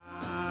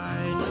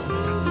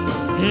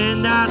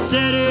In that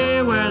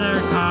city where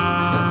there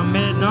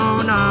cometh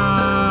no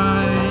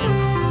night,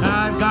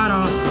 I've got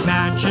a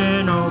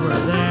mansion over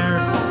there,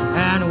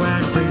 and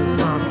when free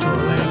from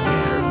toil and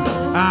care,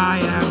 I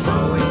am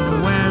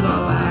going where the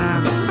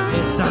Lamb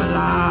is the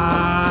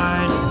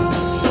light.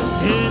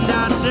 In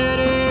that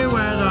city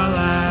where the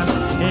Lamb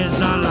is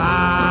the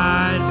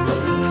light,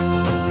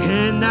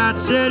 in that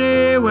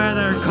city where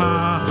there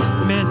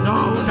cometh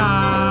no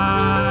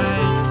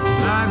night,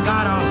 I've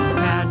got a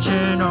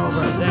mansion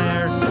over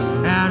there,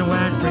 and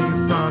when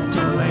free from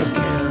toil and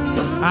care,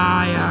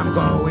 I am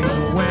going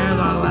where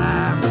the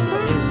Lamb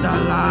is the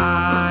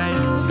light.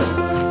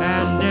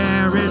 And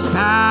there is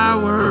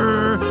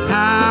power,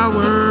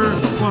 power,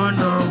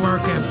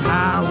 wonder-working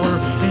power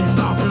in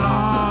the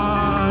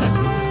blood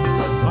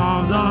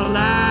of the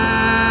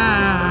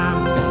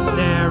Lamb.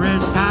 There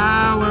is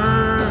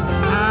power,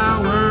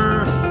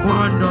 power,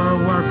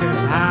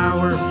 wonder-working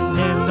power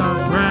in the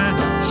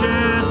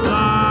precious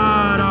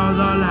blood of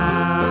the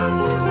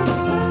Lamb.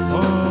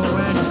 Oh,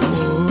 and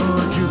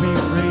would you be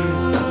free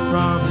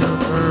from your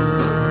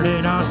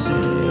burden of sin?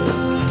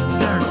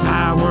 There's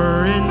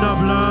power in the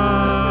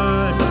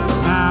blood,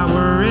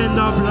 power in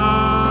the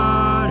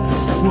blood.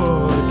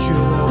 Would you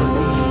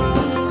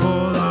only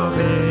pull the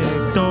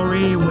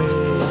victory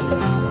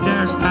win?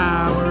 There's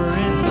power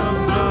in the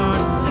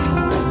blood.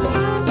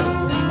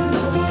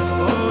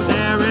 Oh,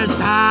 there is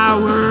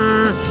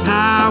power,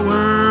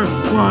 power,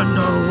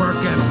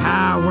 wonder-working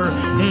power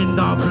in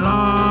the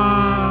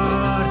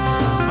blood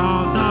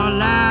of the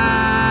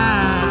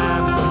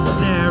Lamb.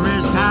 There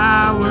is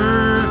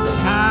power,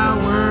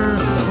 power,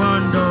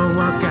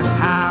 wonder-working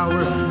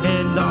power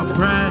in the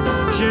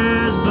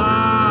precious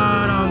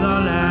blood of the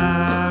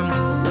Lamb.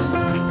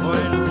 Oh,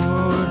 and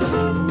would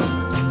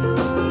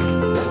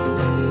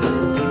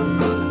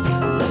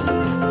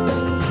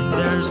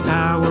there's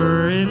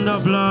power in the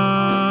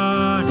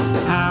blood,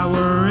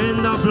 power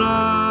in the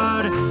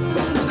blood.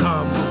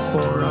 Come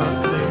for a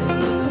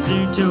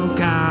cleansing to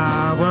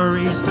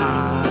Calvary's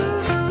tide.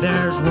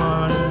 There's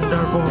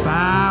wonderful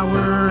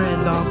power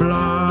in the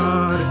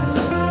blood.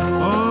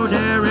 Oh,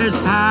 there is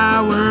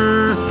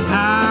power,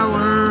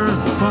 power,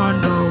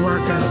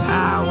 wonder-working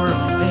power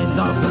in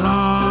the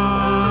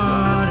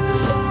blood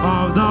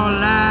of the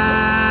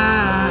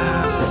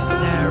Lamb.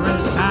 There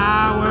is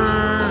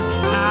power,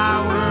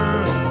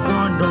 power,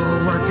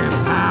 wonder-working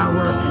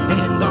power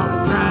in the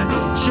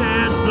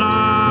precious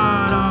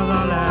blood of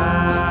the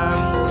Lamb.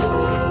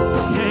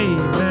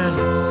 Amen.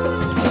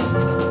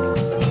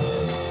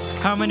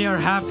 How many are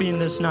happy in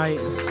this night?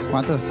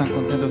 ¿Cuántos están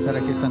contentos de estar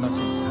aquí esta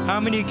noche? How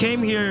many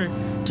came here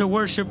to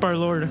worship our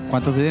Lord?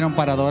 ¿Cuántos vinieron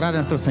para adorar a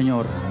nuestro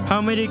Señor?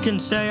 How many can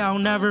say, I'll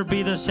never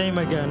be the same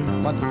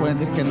again? ¿Cuántos pueden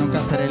decir que nunca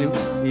seré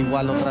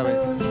igual otra vez?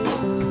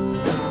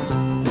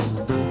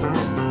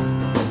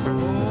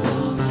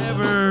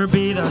 Never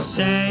be the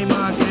same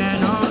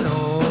again, oh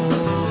no.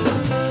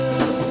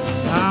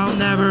 I'll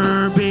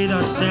never be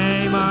the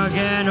same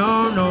again,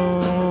 oh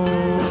no.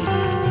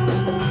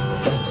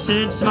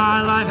 Since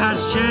my life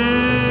has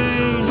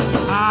changed,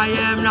 I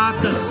am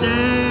not the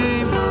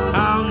same.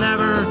 I'll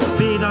never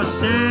be the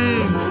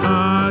same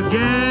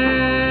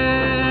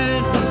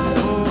again.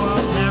 Oh,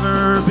 I'll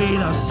never be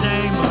the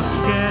same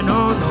again,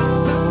 oh no.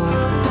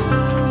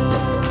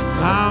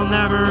 I'll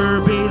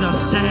never be the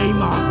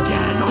same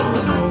again,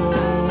 oh no.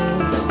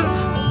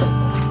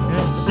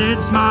 And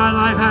since my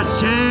life has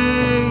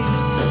changed,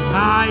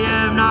 I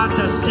am not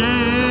the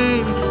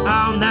same.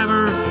 I'll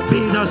never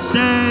be the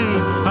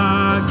same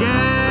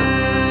again.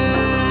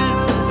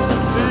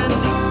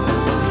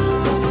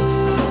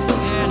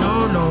 And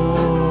oh no,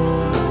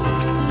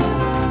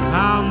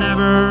 I'll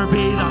never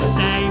be the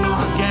same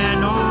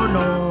again, oh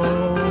no.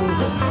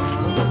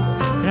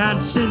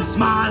 And since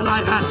my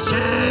life has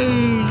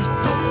changed,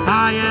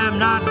 I am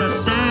not the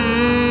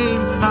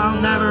same. I'll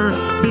never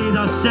be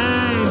the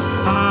same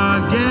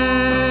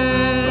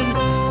again.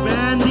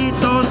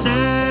 Bendito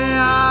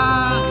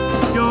sea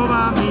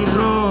Jehová mi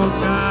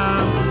roca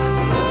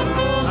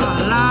a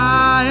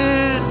la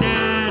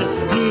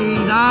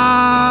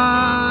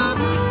eternidad.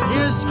 Mi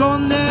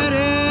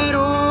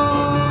escondedero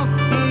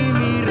y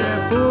mi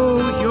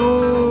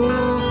refugio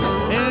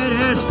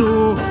eres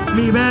tú,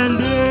 mi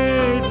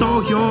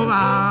bendito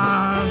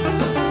Jehová.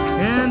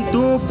 En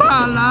tu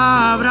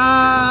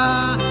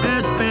palabra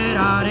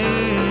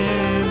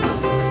esperaré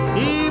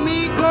y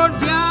mi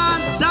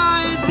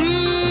confianza en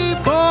ti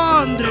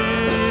pondré.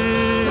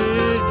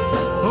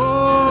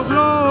 Oh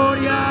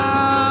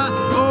gloria,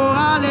 oh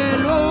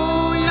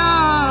aleluya,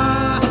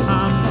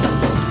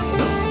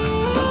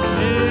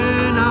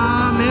 amén,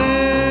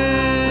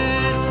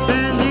 amén.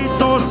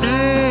 Bendito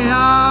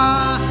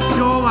sea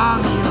Jehová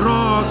mi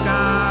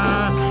roca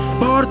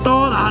por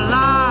toda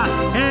la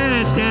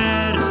eternidad.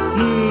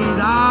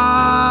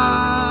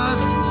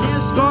 Mi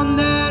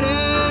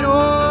escondedero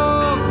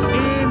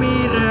y mi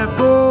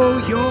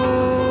refugio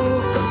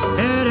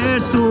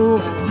eres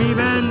tú, mi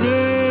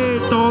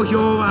bendito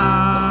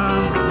Jehová.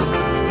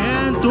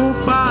 En tu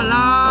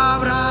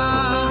palabra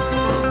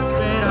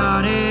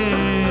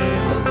esperaré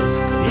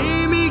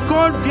y mi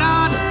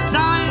confianza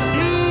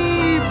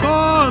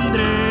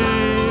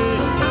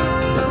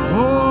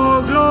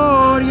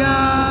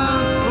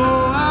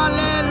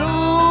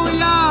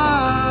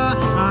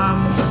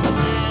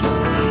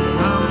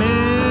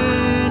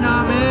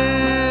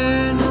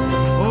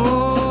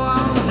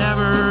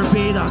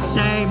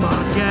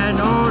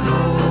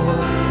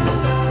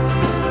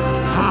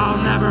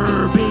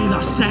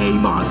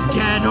same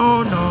again,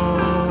 oh no.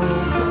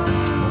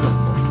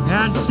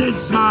 And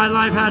since my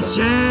life has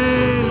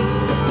changed,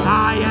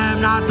 I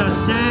am not the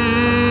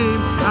same.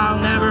 I'll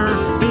never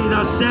be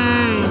the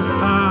same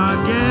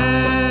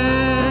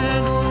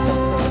again.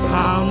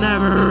 I'll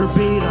never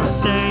be the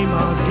same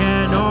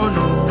again, oh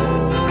no.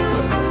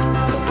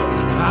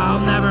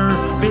 I'll never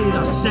be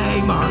the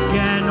same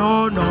again,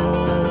 oh no.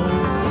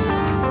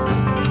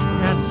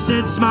 And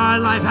since my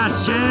life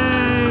has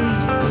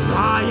changed,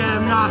 I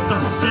am not the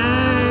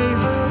same.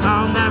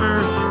 I'll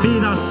never be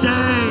the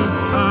same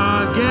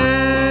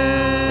again.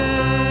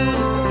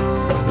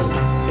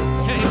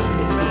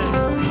 Amen.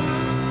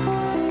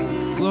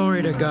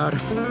 Glory to God.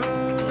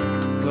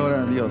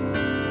 Gloria a Dios.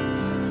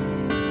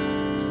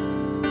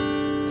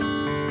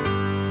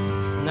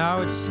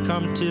 Now it's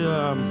come to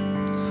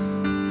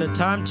the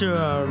time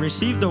to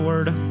receive the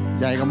word.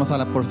 Ya llegamos a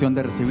la porción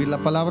de recibir la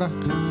palabra.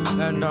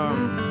 And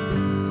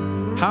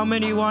how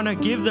many want to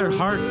give their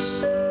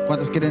hearts?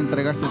 ¿Cuántos quieren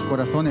entregar sus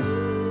corazones?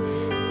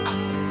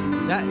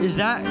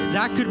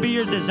 That could be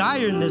your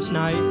desire in this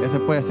night. Ese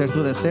puede ser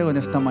su deseo en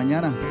esta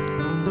mañana.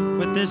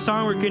 With this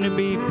song, we're going to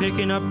be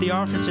picking up the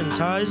offerings and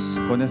tithes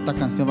Con esta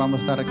canción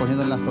vamos a estar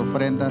recogiendo las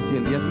ofrendas y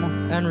el diezmo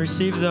and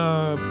receive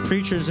the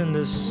preachers in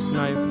this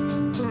night.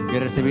 y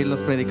recibir los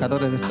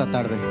predicadores de esta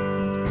tarde.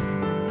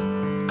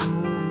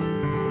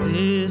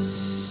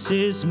 This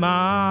is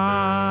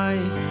my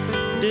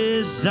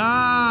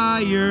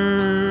desire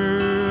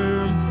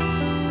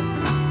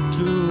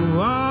to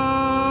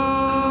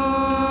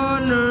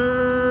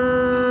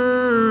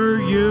honor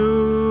you,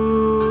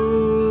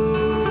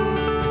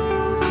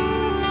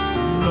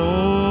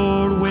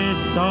 Lord,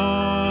 with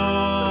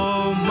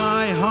all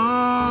my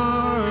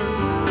heart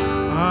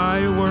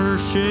I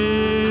worship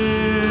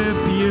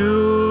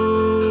you.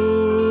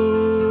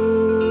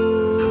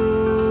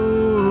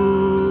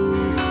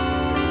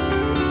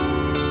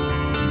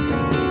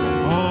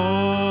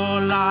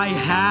 All I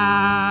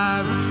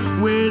have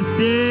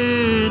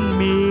within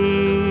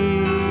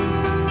me,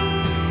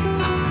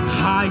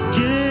 I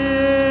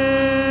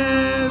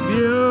give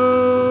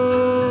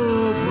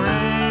you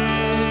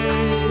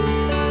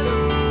praise,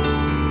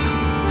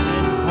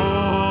 and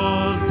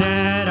all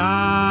that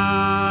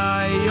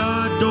I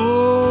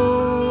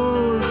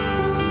adore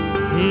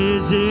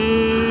is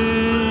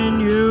in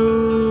you.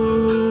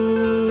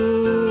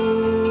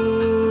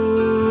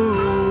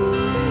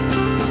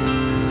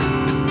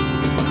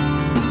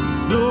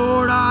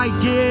 Lord, I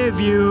give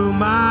you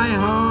my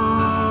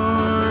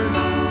heart,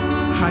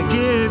 I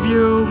give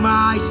you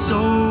my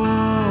soul.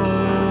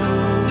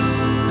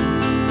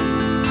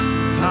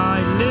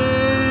 I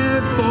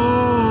live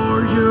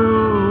for you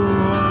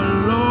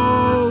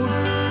alone.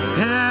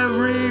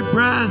 Every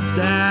breath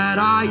that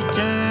I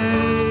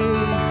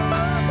take,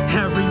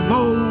 every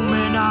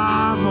moment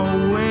I'm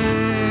awake.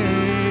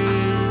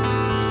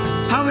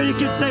 How many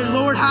can say,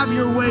 Lord, have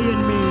your way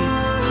in me?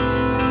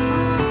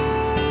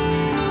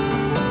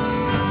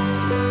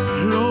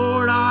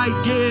 Lord, I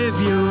give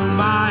you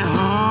my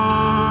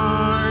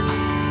heart,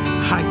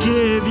 I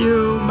give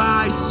you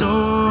my soul.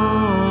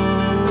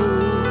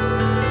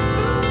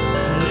 I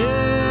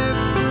live.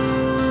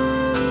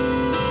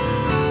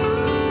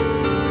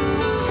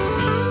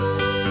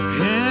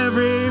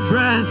 Every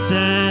breath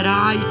that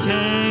I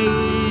take,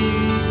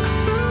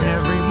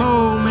 every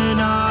moment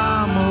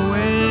I'm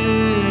awake.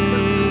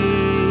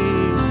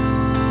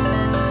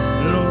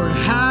 Lord,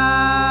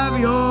 have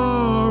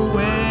your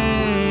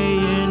way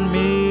in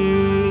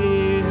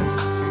me.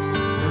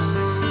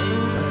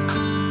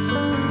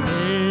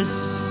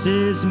 This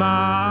is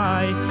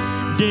my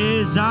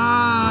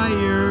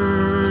desire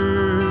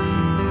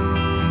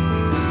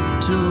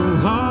to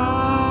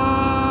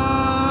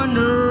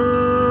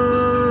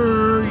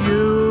honor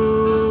you,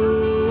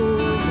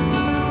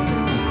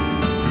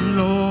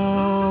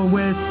 Lord,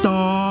 with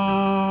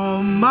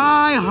all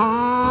my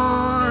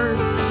heart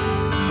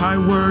I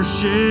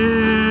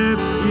worship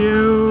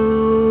you.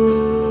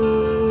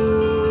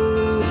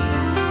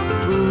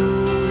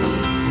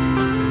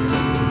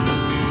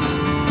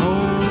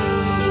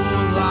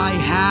 All I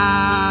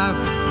have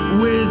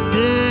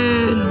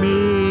within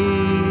me,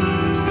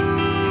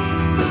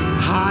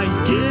 I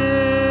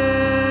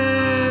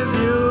give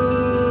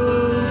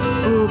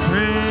you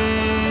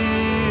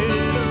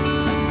praise.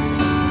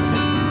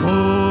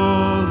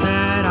 All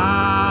that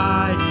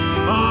I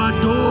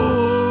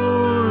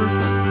adore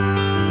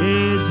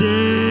is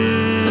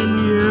in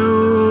you.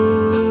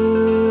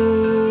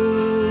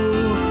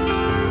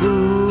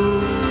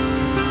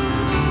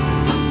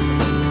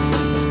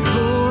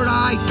 Lord,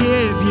 I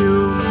give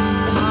you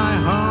my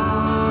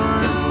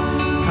heart,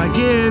 I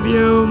give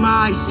you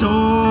my soul.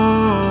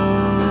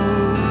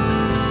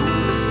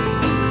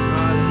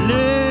 I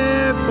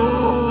live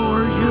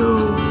for you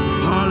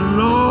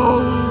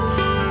alone.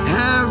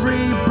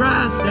 Every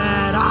breath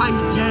that I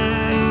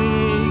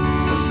take,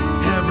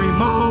 every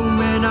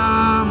moment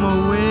I'm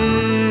awake.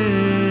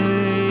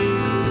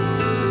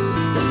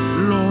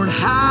 Lord,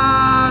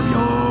 have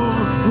your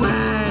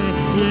way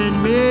in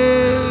me.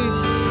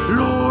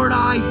 Lord,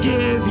 I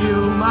give you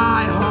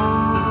my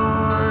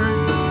heart,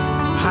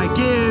 I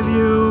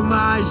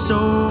my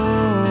soul.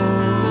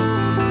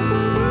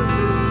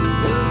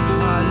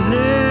 I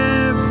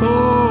live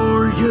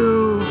for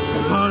you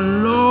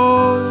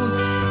alone.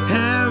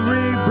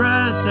 Every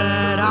breath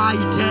that I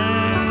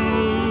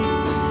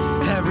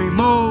take, every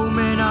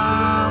moment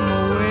I'm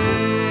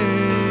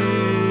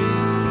awake.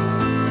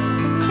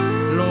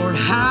 Lord,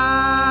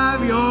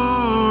 have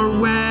your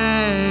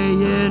way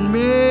in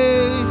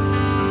me.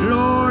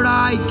 Lord,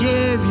 I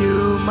give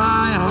you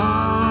my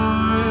heart.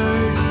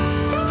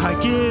 I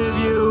give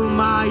you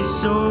my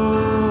soul.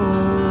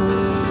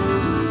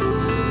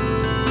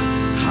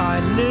 I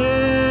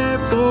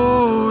live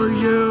for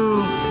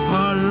you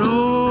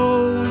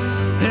alone.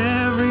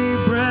 Every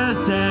breath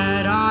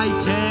that I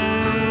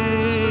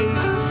take,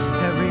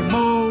 every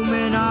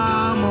moment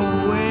I'm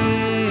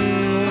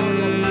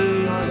awake.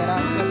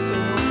 Gracias,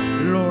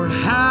 Señor. Lord,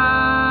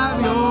 have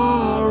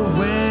your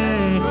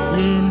way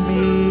in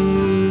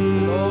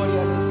me.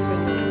 Gloria al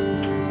Señor.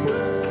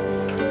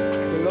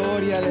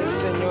 Gloria al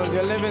Señor.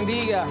 Dios les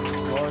bendiga.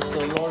 Lord, so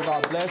Lord,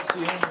 God bless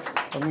you.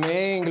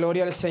 Amén.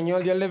 Gloria al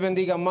Señor. Dios les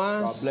bendiga God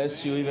más.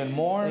 bless you even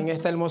more. En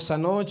esta hermosa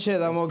noche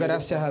damos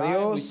gracias a We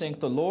Dios thank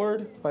the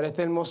Lord por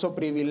este hermoso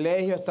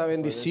privilegio, esta for this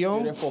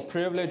bendición beautiful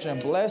privilege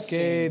and blessing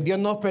que Dios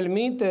nos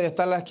permite de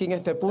estar aquí en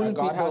este that God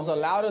has púlpito.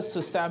 allowed us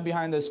to stand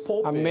behind this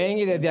pulpit. Amén.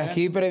 Y desde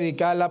aquí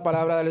predicar la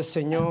palabra del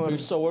Señor.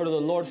 Preach the word of the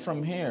Lord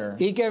from here.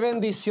 Y qué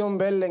bendición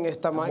verle en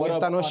esta What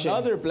noche.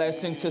 another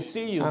blessing to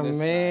see you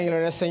this Amén. night.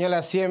 Gloria al Señor.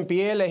 Así en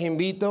pie les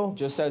invito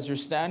Just as you're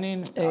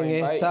standing, I en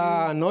invite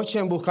esta noche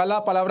en buscar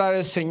la palabra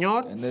del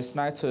Señor you in this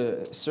night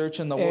to search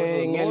in the word of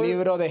en the el Lord,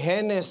 libro de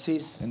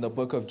Génesis. in the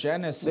book of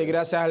Genesis. De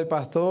gracias al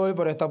pastor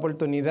por esta I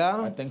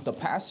oportunidad. thank the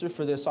pastor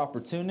for this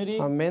opportunity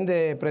to Amén.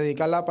 De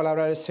predicar la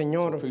palabra del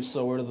Señor. preach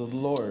the word of the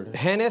Lord.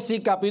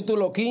 Génesis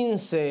capítulo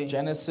 15.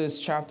 Genesis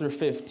chapter Y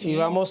 15.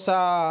 vamos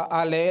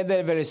a leer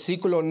del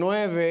versículo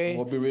 9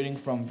 We'll be reading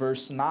from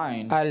verse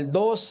 9. al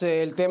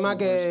 12. El tema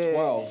To verse que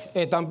 12.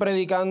 están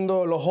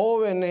predicando los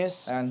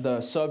jóvenes. And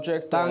the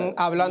subject Están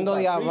that hablando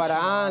we de are preaching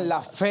Abraham, on, la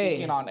fe.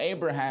 speaking on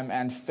Abraham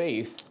and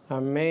faith.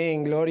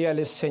 Amén. Gloria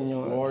al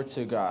Señor. Glory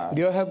to God.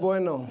 Dios es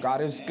bueno.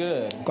 God is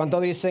good.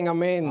 ¿Cuántos dicen How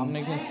amén?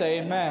 many can say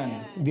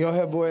amen? Dios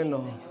es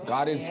bueno.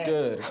 God is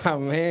good.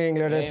 Amén.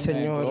 Gloria al Amen.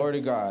 Señor.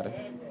 Glory to God.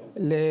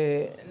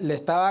 Le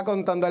estaba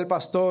contando al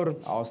pastor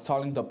I was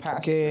telling the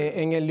pastor, que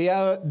en el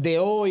día de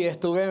hoy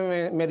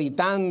estuve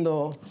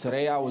meditando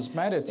today I was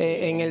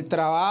meditating en el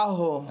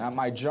trabajo, at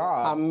my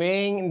job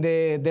amén,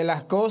 de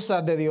las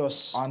cosas de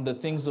Dios. on the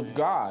things of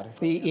God.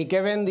 Y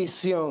qué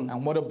bendición.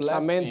 And what a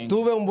blessing. Amén.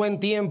 Tuve un buen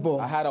tiempo.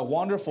 I had a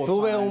wonderful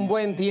Tuve time. un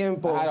buen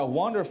tiempo. I had a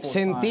wonderful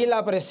Sentí time.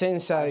 la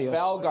presencia de I Dios.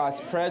 felt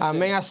God's presence.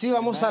 Amén. Así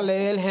vamos a Amen.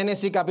 leer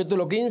Génesis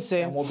capítulo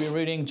 15, And we'll be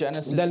reading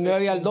Genesis del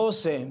 9 al 15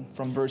 12.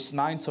 from verse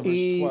 9 to verse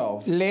Y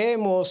 12.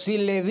 leemos, y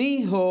le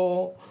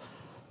dijo,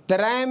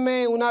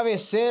 tráeme una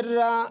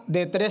becerra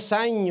de 3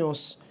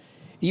 años,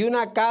 y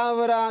una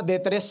cabra de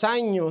 3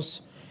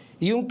 años,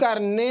 y un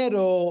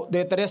carnero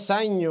de 3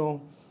 años,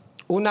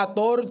 una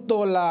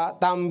tórtola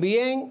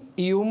también,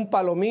 y un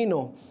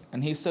palomino.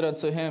 And he said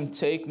unto him,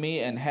 Take me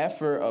an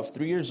heifer of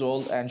 3 years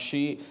old,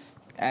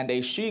 and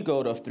a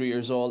she-goat of 3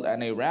 years old,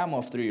 and a ram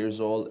of 3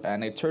 years old,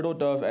 and a turtle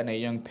dove, and a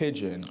young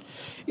pigeon.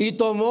 Y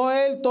tomó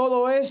él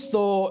todo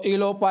esto y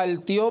lo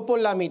partió por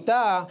la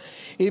mitad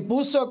y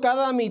puso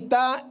cada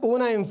mitad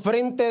una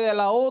enfrente de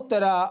la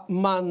otra,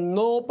 mas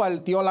no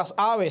partió las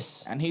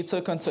aves. And he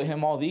took unto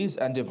him all these,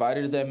 and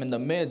divided them in the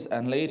midst,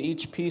 and laid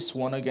each piece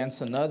one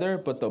against another,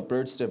 but the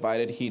birds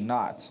divided he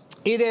not.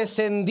 Y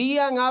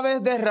descendían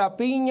aves de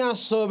rapiña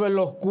sobre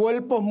los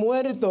cuerpos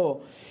muertos,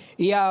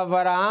 y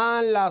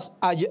Abraham las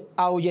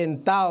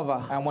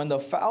ahuyentaba. And when the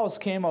fowls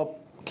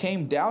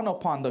came down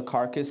upon the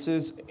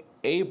carcasses,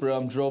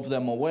 Abram drove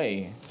them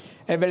away.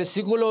 El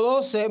versículo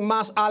 12,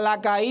 mas a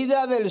la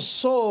caída del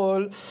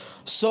sol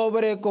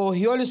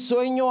sobrecogió el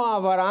sueño a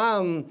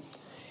Abraham,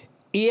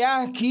 y he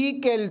aquí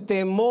que el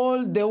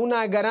temor de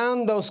una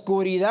gran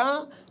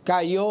oscuridad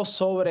cayó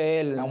sobre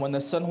él. And when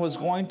the sun was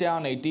going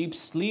down, a deep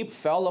sleep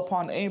fell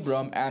upon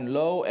Abram, and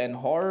lo, an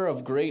horror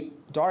of great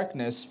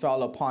darkness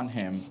fell upon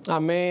him.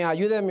 Amén.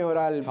 Ayúdeme a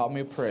orar. Help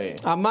me pray.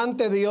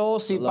 Amante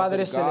Dios y Padre Beloved God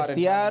and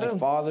Celestial, Heavenly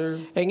Father,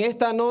 en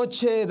esta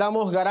noche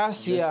damos this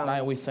gracias.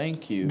 night we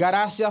thank you.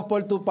 Gracias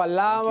por tu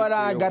palabra, Thank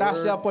you for your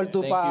gracias word. por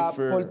tu, Thank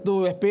you por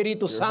tu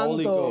Espíritu your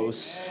Holy Santo.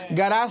 Ghost.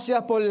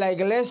 Gracias por la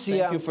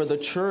iglesia Thank you for the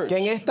church que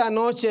en esta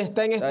noche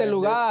está en that este in this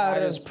lugar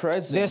night is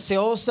present,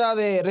 deseosa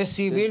de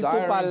recibir tu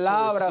desiring to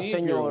palabra, receive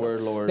your Señor.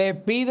 word, Lord. Te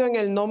pido en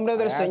el nombre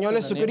del I ask Señor in the name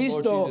of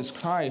Jesucristo Jesus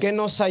Christ que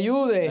nos that you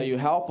ayude,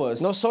 help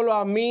us, no solo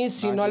a mí,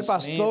 sino al just me,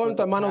 pastor, but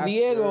tu hermano the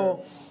Diego,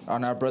 pastor,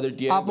 on our brother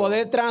Diego. a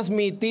poder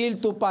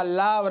transmitir tu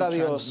palabra, to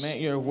Dios.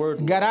 transmit your word,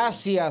 Lord.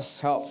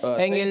 Gracias Help, en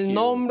thank el you.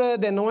 nombre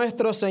de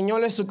nuestro Señor In the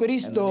name of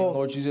Jesucristo.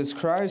 Lord Jesus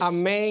Christ.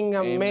 Amén,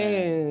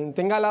 amén.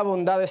 Tenga la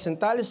bondad de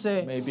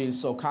sentarse. May be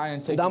so kind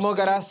and take Damos your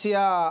seat.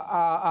 gracias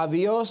a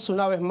Dios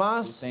una vez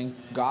más Thank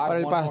God para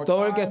el one more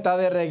pastor time. que está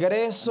de And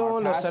regreso,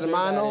 our los pastor that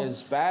hermanos.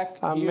 is back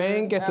Amén,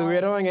 here que now,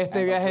 estuvieron en este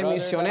and the viaje brother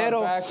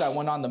misionero. that are back that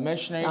went on the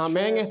missionary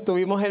Amén, trip.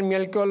 estuvimos el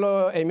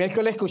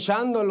miércoles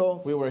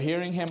escuchándolo We were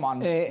hearing him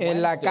on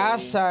en la Wednesday,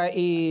 casa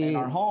y in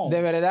our home.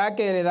 de verdad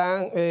que le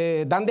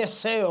dan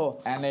deseo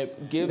and it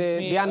gives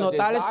me de a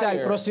anotarse al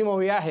desire próximo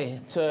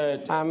viaje. to,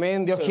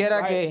 Amén, Dios to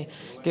quiera write,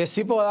 que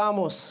sí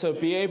podamos. to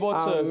be able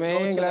to go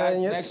Amén, to that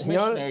gracias next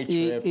Señor, missionary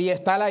y trip,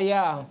 estar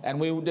allá. and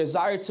we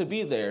desire to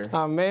be there.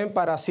 Amén,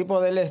 para así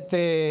poder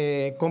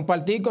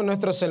compartir con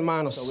nuestros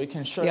hermanos. So we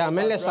can share Y with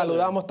amén, our les brother.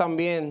 saludamos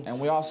también. And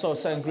we also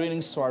send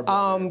greetings to our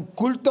brother.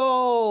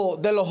 Culto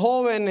de los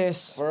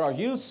jóvenes. For our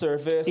youth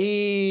service,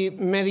 Y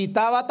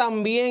meditaba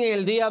también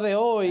el día de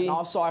hoy, and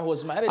also I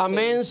was meditating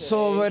amén,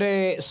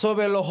 today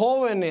sobre los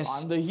jóvenes,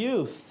 on the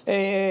youth,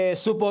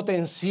 su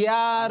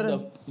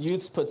potencial, the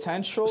youth's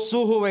potential,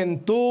 su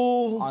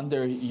juventud, on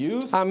their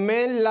youth,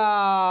 amén,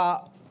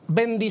 las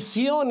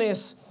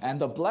bendiciones and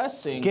the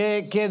blessings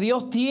que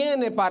Dios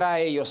tiene para that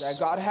ellos.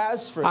 God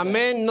has for them.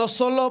 Amén, no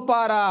solo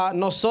para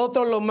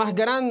nosotros los más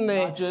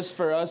grandes, Not just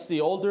for us, the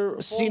older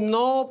folk,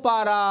 sino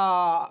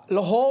para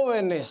los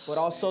jóvenes. but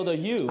also the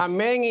youth.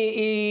 Amén,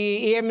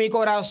 y en mi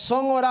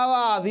corazón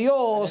oraba a In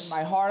Dios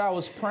my heart, I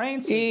was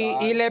praying to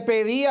God, y le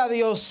pedí a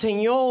Dios,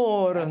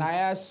 Señor, and I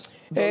asked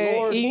the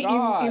Lord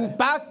God,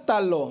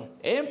 impáctalo,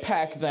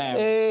 impact them,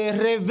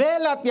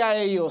 revélate a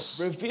ellos,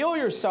 reveal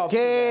yourself to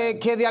them.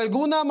 que de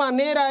alguna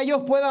manera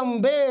ellos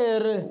puedan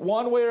ver,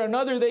 One way or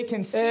another, they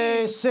can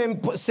see,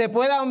 se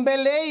puedan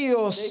ver they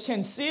ellos,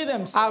 can see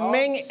themselves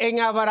amén, en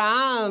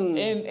Abraham.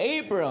 in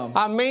Abram,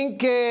 Amén,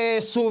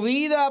 que su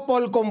vida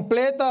por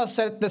completa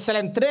se la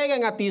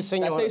entreguen a ti, that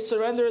Señor. they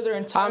surrender their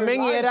entire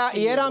Amén, y lives to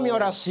you, era mi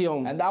Lord.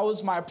 oración. And that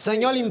was my prayer.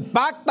 Señor,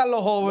 impacta a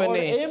los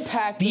jóvenes. Lord,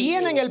 impact the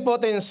Tienen youth. el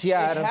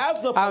potencial. They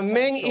have the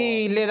Amén. potential.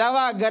 Y le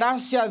daba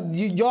gracias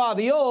yo a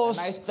Dios.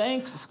 And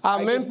I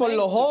Amén, give por thanks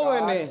los to God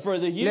jóvenes. for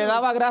the youth. Le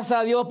daba gracias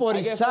a Dios por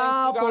I give thanks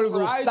Isaac, to por God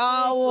for Isaac,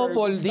 Gustavo, for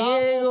por Gustavo,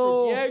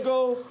 Diego. for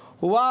Diego.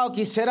 Wow,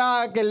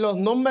 quisiera que los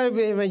nombres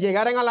me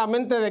llegaran a la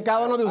mente de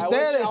cada uno de I wish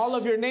ustedes. all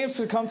of your names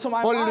could come to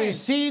my Por mind.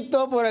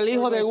 Luisito, por el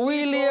hijo For de Luisito, for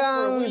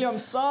William,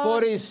 William's son,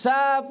 por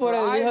Isaac, por for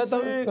el hijo de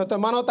Isaac, nuestro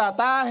hermano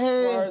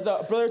Tataje. Or the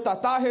brother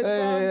Tataje's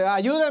son.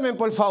 Ayúdenme,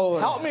 por favor.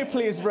 Help me,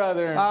 please,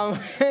 brother.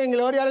 Amén,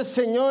 gloria al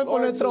Señor por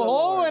Glory to nuestros the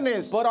Lord.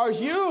 jóvenes. But our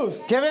youth,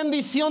 Qué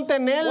bendición what a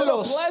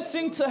tenerlos.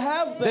 blessing to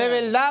have them. De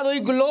verdad,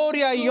 doy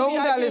gloria y Truly,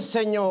 honra I al give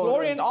Señor.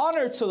 glory and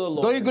honor to the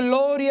Lord. Doy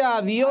gloria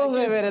a Dios I de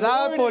give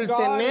verdad glory por to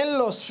God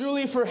tenerlos. truly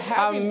for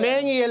having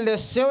Amén. them. Y el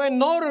deseo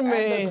enorme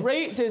And the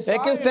great es que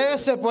desire. ustedes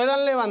se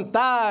puedan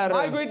levantar.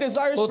 My great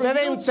desire is for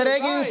Ustedes you to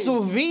entreguen rise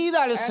sus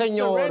vidas al and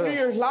Señor. surrender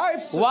your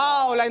lives to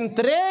Wow, God. la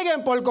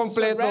entreguen por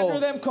completo. Surrender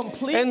them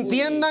completely.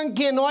 Entiendan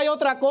que no hay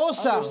otra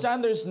cosa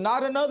Understand there's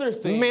not another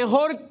thing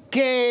mejor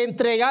que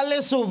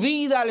entregarle su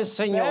vida al better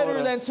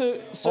Señor. than to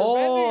surrender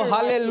Oh, your life to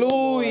the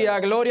aleluya,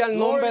 Lord. gloria al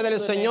nombre Glory del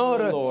to the name of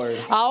the Señor. Lord.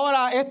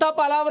 Ahora, esta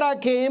palabra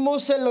que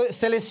hemos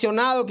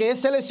seleccionado, que he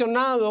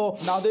seleccionado,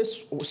 Now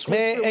this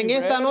scripture en we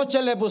esta read,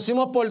 noche le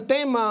pusimos por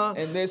tema,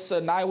 and this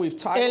night we've el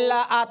titled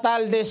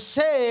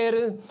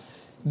atardecer,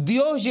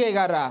 Dios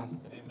llegará.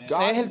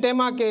 God- Es el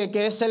tema que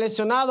he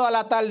seleccionado, al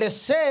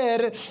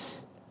atardecer,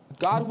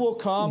 God will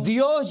come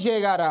Dios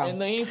llegará. in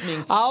the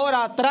evening.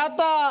 Ahora,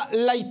 trata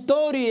la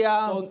historia,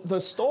 So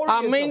the story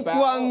amén, is about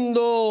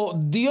cuando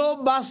Dios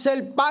va a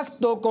hacer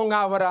pacto con when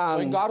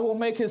Abraham. God will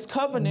make his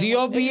covenant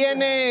Dios with Abraham.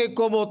 viene,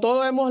 como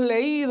todos hemos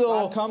leído,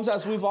 God comes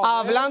as we've all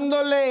read,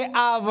 hablándole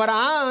a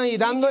Abraham y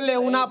dándole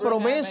to una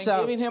Abraham promesa.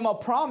 and giving him a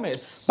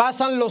promise.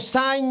 Pasan los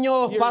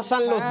años, Years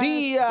pasan los pass,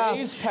 días,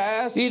 days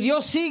pass, y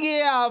Dios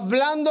sigue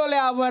hablándole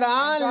a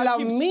Abraham God las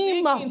keeps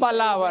mismas speaking to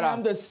palabras.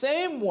 Abraham the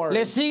same words.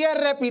 Le sigue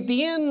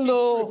repitiendo,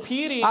 Keeps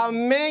repeating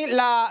amén,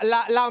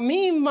 la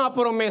misma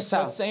promesa.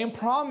 the same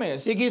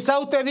promise. Y quizá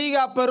usted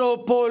diga,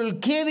 pero ¿por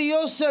qué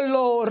Dios se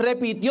lo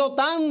repitió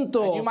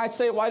tanto? You might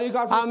say, why did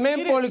God Amén,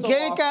 repeat ¿por it so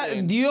qué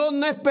often? Dios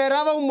no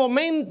esperaba un Why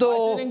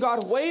momento didn't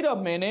God wait a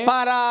minute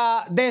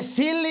para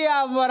decirle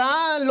a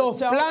Abraham los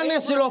to tell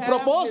planes y los Abraham his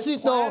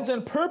propósitos plans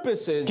and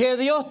purposes que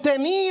Dios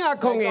tenía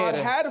con that God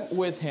él? had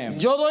with him?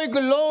 Yo doy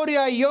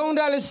gloria y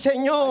honra al Give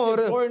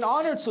Señor glory and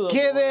honor to the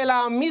que Lord. de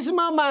la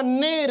misma In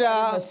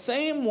manera the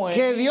same way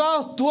que Dios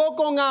actuó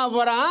con that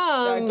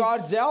Abraham,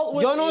 God dealt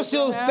with yo no sé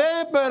Abraham,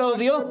 usted, pero I'm not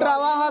Dios sure about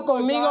trabaja you, but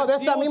conmigo God de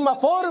esta deals misma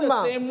with me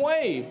forma. the same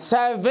way. O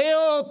sea,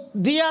 veo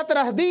día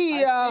tras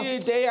día I see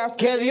it day after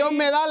que Dios day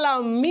me da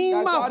las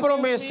mismas that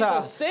God gives me the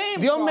promesas. same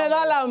Dios me da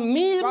promise. las God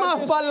mismas gives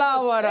me the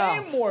palabras.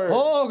 same word.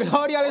 Oh,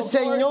 gloria al Oh, glory to the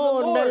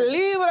Señor. Me Lord.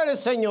 libra el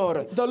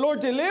Señor. The Lord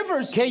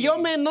delivers Que me. yo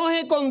me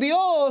enoje con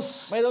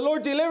Dios May the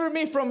Lord deliver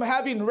me from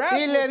having wrath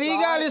y le with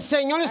diga God al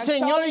Señor, and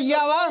Señor, shouting ya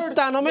the Lord,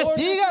 basta, no me Lord,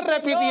 this sigas is enough.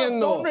 repitiendo.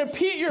 Don't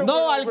repeat your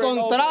No, word al Al over and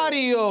over.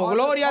 contrario, On the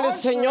gloria al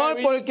Señor,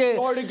 contrary, porque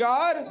glory to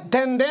God,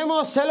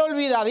 tendemos a ser because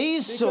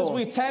olvidadizos.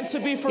 we tend to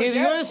be Y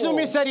Dios en su forgetful.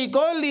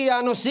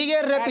 misericordia nos sigue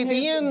And His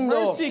repitiendo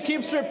mercy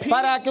keeps repeating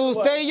para que to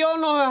usted y us. yo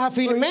nos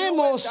For you and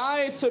afirmemos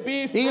I to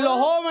be y los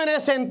firm,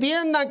 jóvenes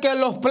entiendan que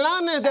los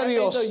planes de and may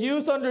Dios the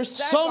youth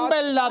understand son God's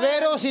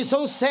verdaderos y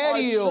son plans are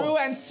true serios.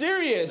 and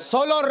serious.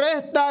 Solo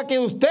resta que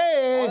All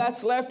usted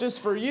that's left is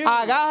for you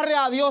agarre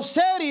a Dios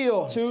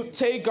serio to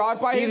take God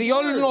by y His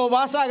Dios word. nos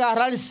va a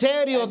agarrar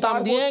serio And God will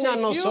también a take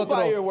you nosotros.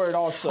 by your word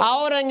also.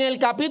 Ahora en el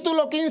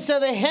capítulo 15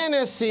 de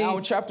Génesis, Now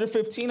in chapter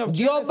 15 of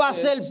Dios va a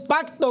hacer Genesis,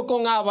 pacto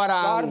con God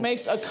Abraham.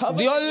 makes a covenant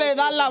Dios le with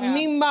da las Abraham.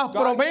 mismas God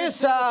gives him the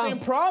promesas same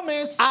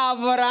promise, a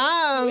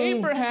Abraham,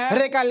 Abraham,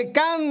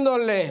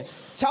 recalcándole,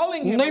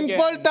 telling him no again,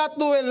 importa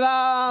tu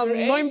edad, Your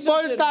no age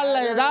importa doesn't la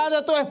matter. edad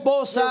de tu Your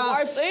esposa,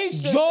 wife's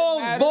age doesn't yo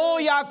matter.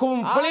 voy a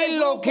cumplir I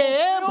lo will que he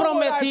fulfill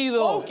what I've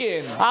prometido.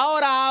 spoken.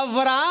 Ahora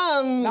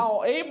Abraham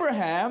Now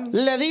Abraham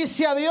le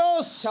dice a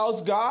Dios,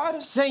 tells God,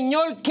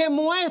 Señor, ¿qué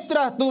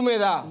muestras tú me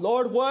das?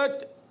 Lord,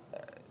 what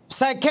O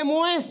sea, ¿qué what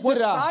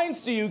muestra?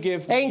 signs do you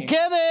give me? ¿En qué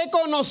de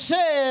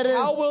conocer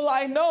How will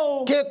I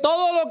know que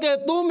todo lo que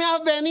tú me has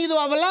venido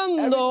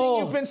everything you've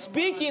hablando, been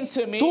speaking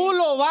to me tú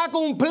lo vas a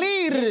will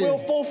cumplir?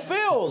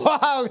 fulfill?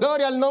 Wow,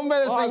 gloria al nombre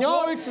del Oh,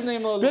 Señor. glory to the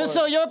name of the Lord.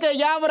 Pienso yo que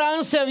ya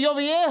Abraham se vio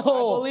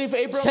viejo, I believe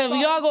Abraham se saw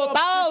vio himself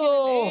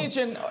agotado stricken in age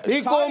and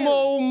y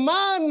como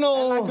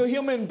humano and like a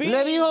human being,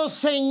 le dijo,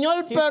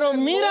 Señor, He pero said,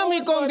 mira Lord, mi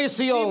but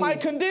see my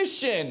condición,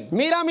 condition.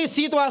 mira mi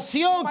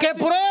situación, My ¿qué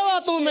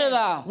prueba tú me situation.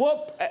 das?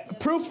 What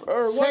proof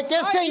or Sé what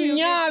qué sign do you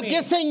señal, give qué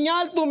me?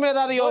 señal tú me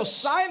das, What Dios.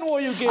 sign will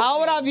you give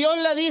Ahora me? Dios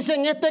le dice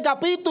en este Now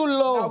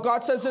capítulo,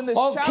 God says in this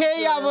ok chapter,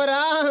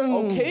 Abraham,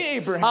 okay,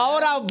 Abraham,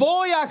 ahora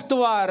voy a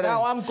actuar,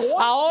 Now I'm going to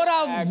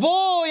ahora act.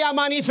 voy a Now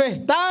I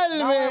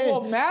manifestarme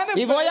will manifest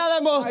y voy a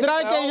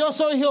demostrar que myself yo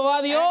soy Jehová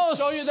and Dios,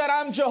 show you that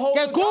I'm Jehovah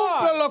que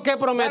cumplo God, lo que that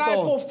I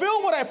prometo.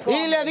 fulfill what I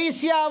Y le promised.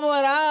 dice a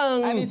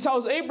And he Abraham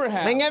tells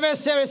Abraham en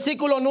ese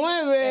versículo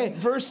 9, in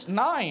verse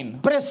 9,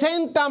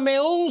 preséntame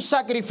un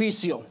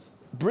sacrificio.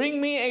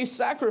 bring me a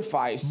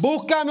sacrifice.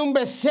 Búscame un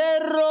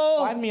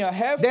becerro Find me a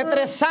heifer de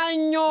 3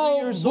 años,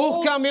 3 years old.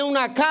 búscame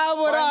una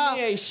cabra Find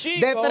me a she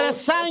de goat 3 of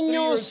 3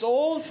 años years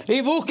old.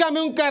 y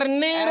búscame un And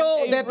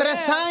carnero a de 3 ram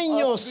of 3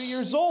 años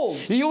years old.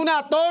 y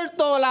una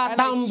tórtola And a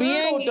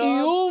también turtle y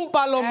dove un and a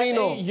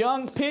palomino.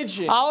 young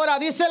pigeon. Ahora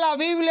dice la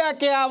Biblia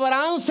que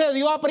Abraham se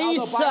dio a Now, the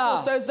Bible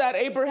prisa. says that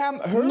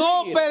Abraham hurried.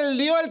 No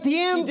perdió el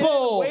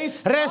tiempo,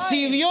 waste time.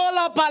 recibió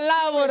la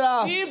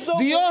palabra, Received the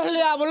Dios word.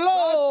 le habló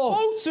God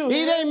spoke to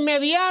y de him.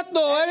 inmediato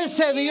él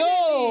se dio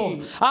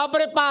immediately a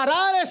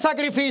preparar el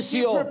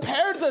sacrificio, he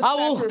prepared the a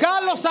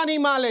buscar los sacrifice.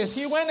 animales.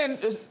 He went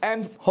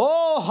and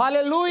Oh, went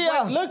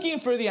aleluya. looking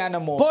for the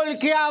animals.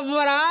 Porque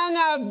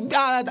Abraham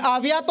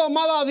había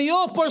tomado a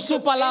Dios por su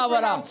Because palabra.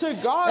 Abraham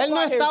took God Él no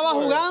by his estaba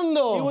word.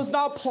 jugando. He was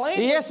not playing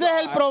Y with ese es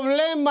el God.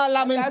 problema,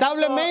 that's the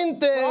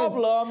lamentablemente.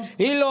 problem,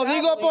 Y lo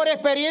digo sadly. por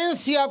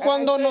experiencia, And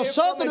cuando I say it from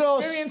nosotros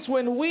experience,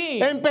 when we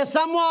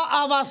empezamos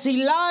a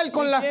vacilar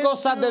con las begin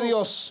cosas de to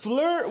Dios.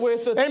 flirt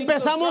with the things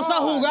Empezamos of a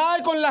God,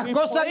 jugar con las we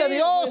cosas de play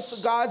Dios.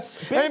 with God's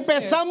business.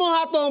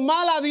 Empezamos a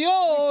tomar a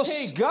Dios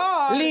take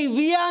God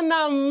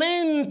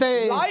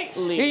livianamente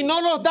lightly. y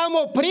no nos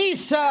damos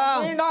prisa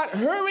We're not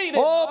hurried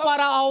oh, enough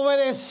para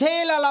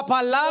obedecer a la to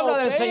palabra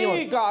del obey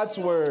Señor. God's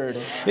word.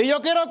 Y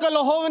yo quiero que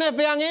los jóvenes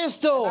vean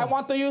esto I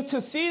want the youth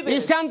to see y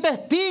this. sean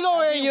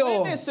testigos and be ellos.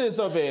 witnesses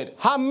of it.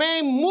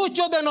 Amén.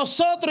 Muchos de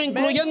nosotros, Many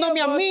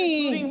incluyéndome of a us,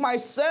 mí, including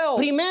myself,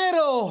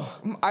 primero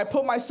I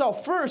put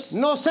myself first.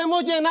 nos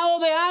hemos llenado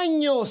de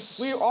años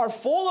We are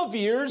full of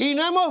years, y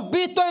no hemos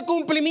visto el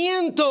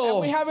cumplimiento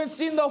and we haven't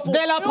seen the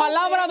de la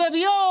palabra de fulfillment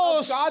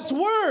Dios of God's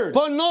word.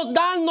 por no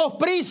darnos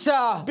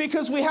prisa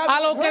Because we a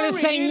haven't lo que el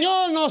hurried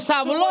Señor nos to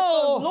what the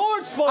habló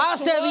Lord spoke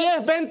hace to 10,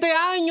 us 20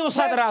 años 10,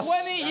 atrás.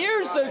 20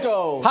 years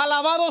ago.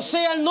 Alabado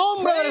sea el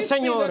nombre del Praise be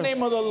the Señor.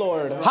 name of the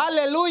Lord.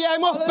 Aleluya,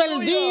 hemos Hallelujah.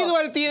 perdido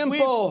el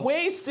tiempo.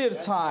 We've wasted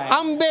time.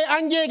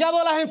 Han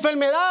llegado las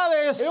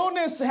enfermedades,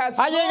 Illness has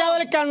ha come. llegado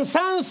el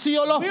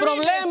cansancio, los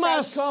Weariness has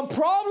problemas. come.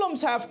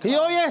 Problems have come. Y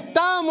hoy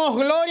estamos,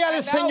 gloria al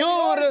And now we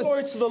Señor, are,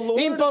 glory to the Lord.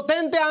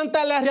 impotente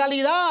ante la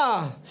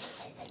realidad.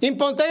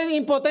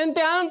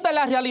 Impotente ante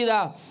la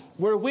realidad.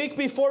 We're weak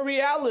before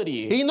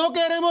reality. Y no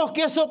queremos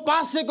que eso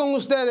pase con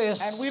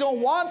ustedes. And we don't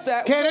want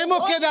that. We don't Queremos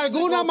want que de them to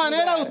alguna go through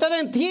manera that. ustedes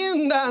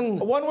entiendan,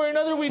 One way or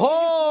another, we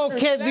oh, need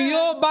que to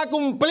Dios understand va a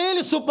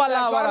cumplir su that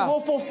palabra. God will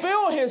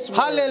fulfill His word.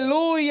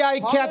 Aleluya, y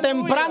que a Hallelujah.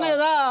 temprana And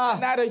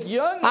edad at a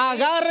young age,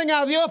 agarren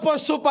a Dios por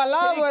su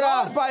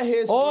palabra. God by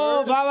His Oh,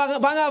 word.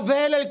 van a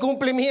ver el and you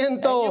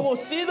cumplimiento. will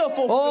see the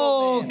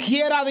Oh, fulfillment.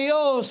 quiera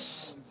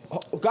Dios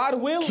God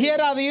willing,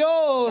 quiera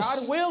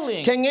Dios God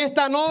willing, que en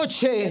esta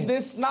noche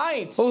this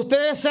night,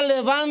 ustedes se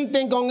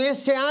levanten con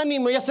ese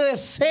ánimo y ese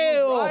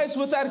deseo, rise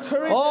with that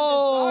courage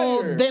oh,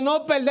 and desire de no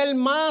perder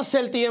más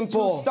el to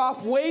tiempo,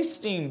 stop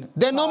wasting,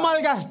 de no time,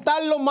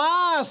 malgastarlo to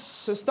más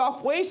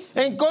stop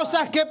wasting en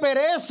cosas que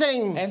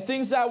perecen, and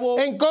things that will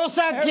en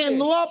cosas que perish,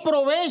 no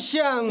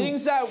aprovechan,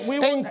 things that we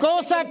will en not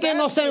cosas take que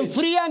nos advantage,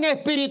 enfrían things that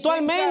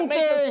espiritualmente,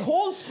 make us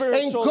cold en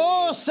spiritually,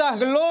 cosas,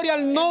 gloria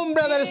al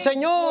nombre del things,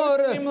 glory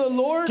to the Señor, name of the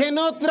Lord, que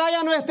no trae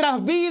a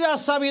nuestras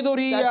vidas that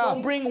sabiduría,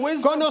 don't bring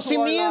wisdom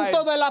conocimiento to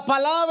our lives, de la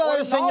palabra or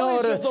del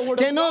knowledge Señor, of the word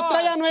que of no God,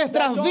 trae a nuestras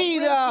that don't bring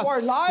vidas to our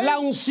lives la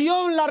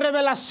unción, la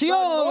revelación,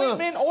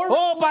 anointment or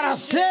para revelation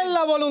hacer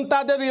la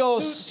voluntad de to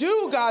Dios,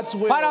 do God's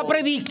will, para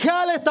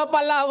predicar esta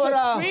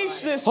palabra, to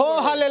preach this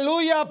oh word,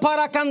 aleluya,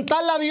 para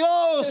cantarla a to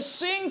Dios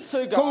sing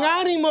to God, con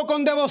ánimo,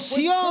 con courage,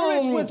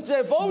 devoción, with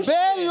devotion,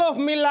 ver los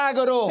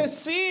milagros, to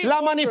see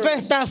la wonders,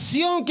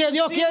 manifestación que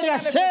Dios see quiere the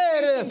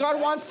manifestation hacer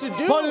God wants to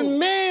do por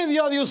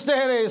medio de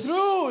ustedes.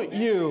 through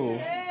you.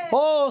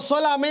 Oh,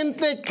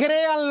 solamente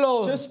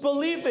créanlo. Just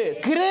believe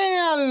it.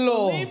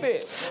 Créanlo. Believe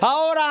it.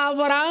 Ahora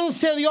Abraham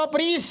se dio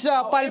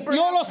prisa, partió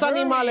Abraham los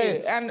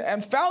animales hurried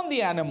and found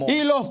the animals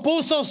y los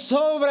puso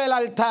sobre el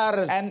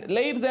altar. and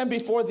laid them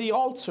before the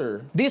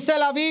altar. Dice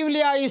la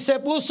Biblia, y se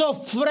puso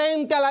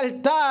frente al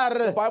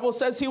altar, The Bible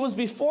says he was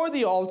before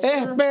the altar,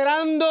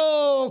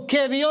 esperando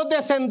que Dios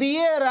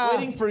descendiera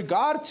waiting for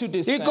God to y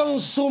descend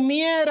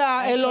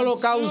consumiera el and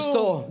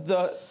holocausto. consume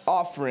the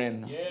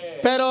offering.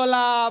 Pero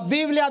la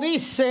Biblia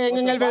dice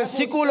en el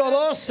versículo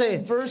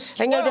 12,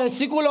 en el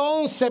versículo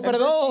 11, And verse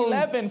perdón,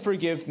 11,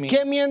 forgive me.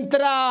 que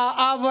mientras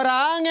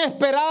Abraham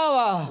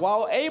esperaba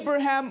While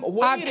Abraham a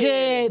waited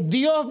que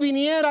Dios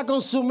viniera a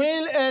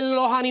consumir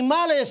los for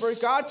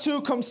animales, God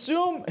to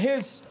consume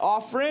his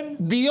offering,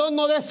 Dios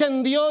no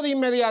descendió de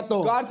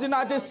inmediato. God did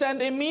not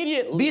descend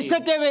immediately.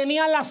 Dice que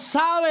venían las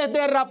aves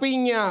de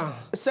rapiña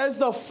It says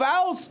the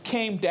fowls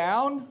came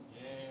down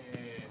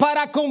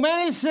para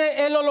comerse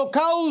el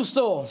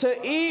holocausto.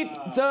 to eat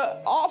the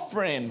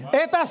offering.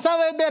 Estas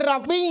aves de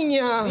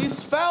rapiña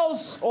These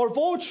fowls or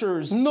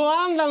vultures no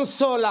andan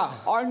sola,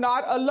 are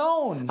not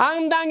alone.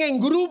 andan en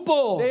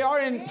grupo, They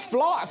are in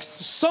flocks.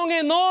 son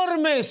They're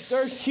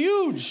enormes,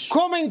 huge.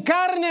 comen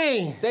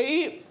carne. They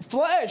eat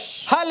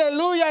flesh.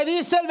 Aleluya. Y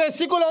dice el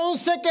versículo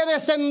 11 que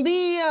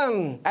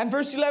descendían And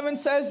verse 11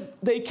 says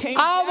they came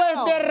aves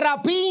down. de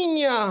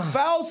rapiña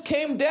Fowls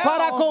came down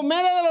para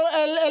comer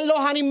los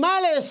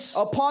animales.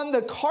 upon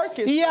the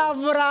carcasses. Y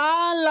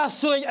Abraham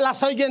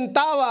las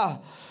ahuyentaba.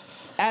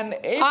 And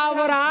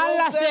Abraham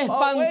las drove them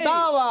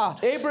espantaba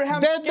away.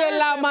 Abraham desde scared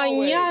la them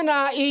away.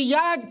 mañana y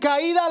ya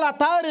caída la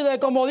tarde,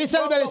 como dice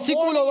el From the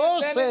versículo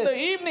morning and then in 12. the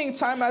evening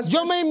time, as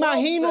Yo verse me 12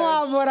 imagino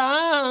a says, I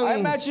Abraham.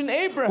 imagine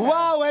Abraham.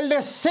 Wow, el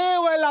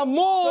deseo, el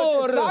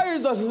amor. The desire,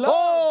 the love.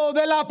 Oh,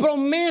 de la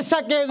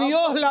promesa que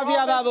Dios the le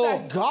había promise dado.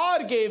 that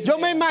God gave Yo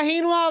me him.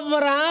 imagino a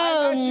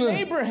I imagine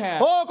Abraham.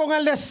 Abraham. Oh, con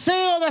el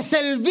deseo de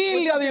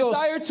servirle a With the Dios.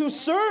 desire to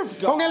serve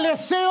God. Con el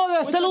deseo de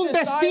With ser the un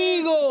desire to be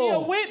a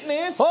testigo.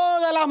 witness Oh,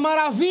 de las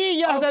maravillas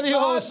of de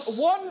God's Dios.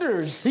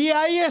 wonders. Y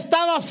ahí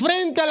estaba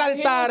frente al He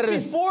was altar,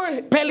 before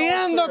the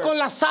peleando altar, con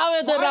las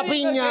aves de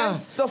fighting rapiña.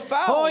 against the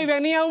fowls. Oh, y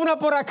venía una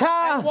por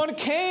acá, And one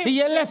came y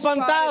él le this side,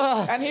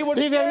 espantaba. and he would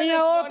Y scare venía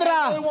this one, and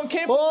otra. another one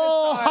came from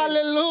Oh, this side.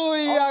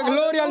 aleluya, Oh,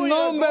 gloria al hallelujah,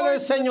 nombre glory del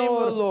to the name of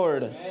the Señor.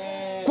 Lord.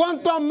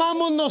 ¿Cuánto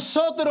amamos How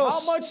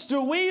nosotros much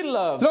do we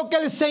love lo que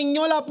el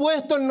Señor ha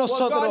puesto en what God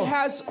nosotros?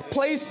 has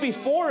placed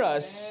before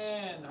us?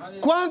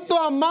 ¿Cuánto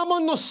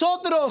amamos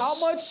nosotros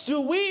How much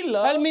do we el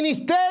love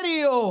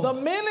ministerio, the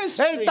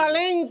ministry, el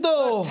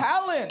talento the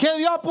talent, que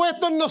Dios ha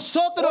puesto en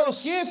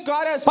nosotros or gift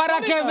God has para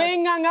put que in us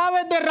vengan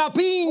aves de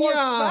rapiña,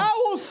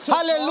 for fowls to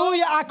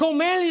aleluya, a and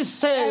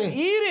comerse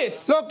eat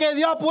it lo que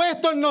Dios ha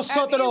puesto en and eat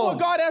nosotros? what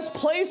God has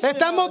placed in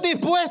Estamos us?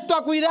 dispuestos a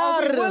Are we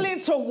cuidar willing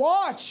to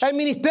watch el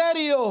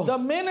ministerio, the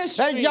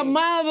ministry, el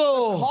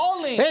llamado, the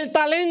calling, el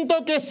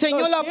talento que el the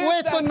Señor ha gift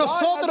puesto that en God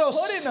has nosotros?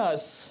 put in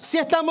us? Si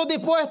estamos Are we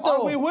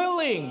dispuestos.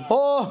 willing?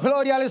 Oh,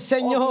 gloria al Oh,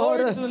 Señor.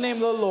 glory to the name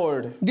of the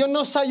Lord. Dios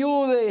nos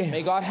ayude.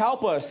 May God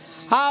help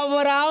us.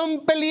 Abraham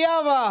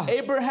peleaba.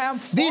 Abraham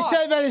Dice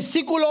el fought.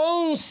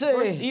 versículo Verse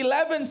 11.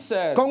 11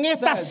 said, Con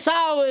estas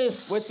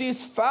says, with aves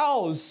these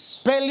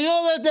fowls,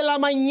 peleó desde la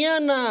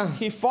mañana.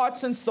 he fought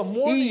since the Y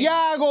morning.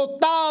 ya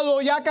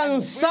agotado, ya and weary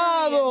and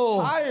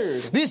cansado.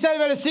 tired. Dice el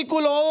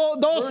versículo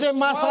 12. Verse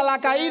Más a la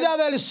 12 caída says,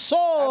 del And when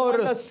sol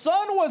the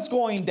sun was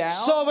going down,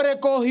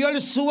 sobrecogió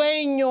el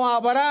sueño a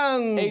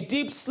Abraham. a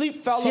deep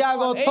sleep fell Se upon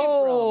agotó.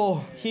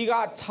 Abram. He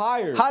got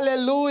tired.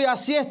 Aleluya.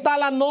 Así está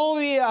la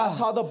novia That's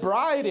how the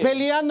bride is.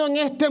 peleando en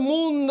este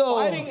mundo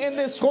Fighting in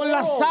this con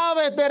las world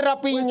aves de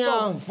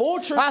rapiña. with the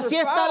vultures Así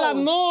or está la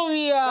fowls.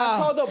 novia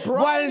That's how the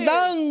bride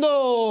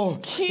guardando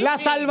keeping la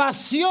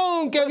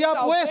salvación que the Dios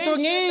ha puesto en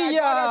salvation that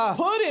ella. God has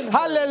put in her.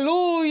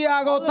 Aleluya,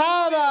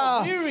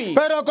 agotada, Hallelujah, weary.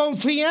 pero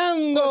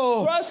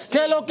confiando But trusting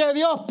que lo que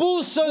Dios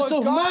puso en What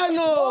sus God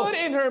manos,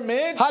 put in her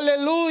midst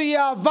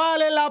aleluya,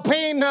 vale la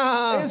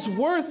pena is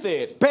worth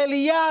it.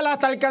 pelear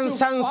hasta el To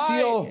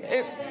cansancio.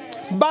 fight.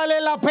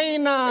 Vale la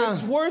pena.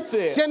 It's worth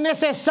it. Si es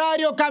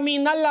necesario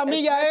caminar la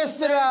milla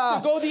necessary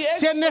extra, to go the si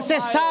es extra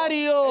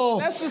necesario,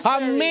 mile. It's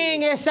necessary.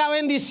 amén, esa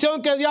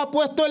bendición que Dios ha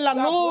puesto en la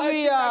That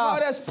blessing that God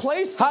novia, has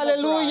placed in the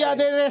aleluya, bride.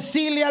 de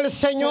decirle al tell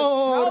the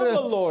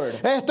Señor, Lord,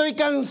 estoy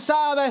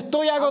cansada,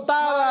 estoy I'm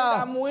agotada,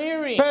 tired, I'm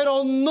weary,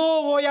 pero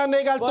no voy a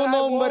negar but tu I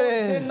won't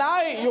nombre,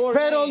 deny your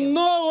pero name.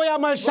 no voy a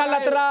marchar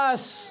But I-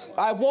 atrás,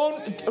 I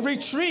won't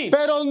retreat.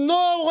 pero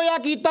no voy a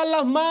quitar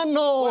las But I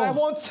manos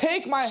won't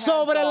take my hands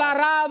sobre el off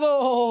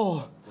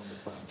arado.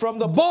 from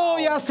the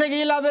Voy plow. a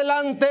seguir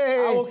adelante.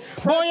 will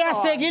press Voy a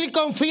on. seguir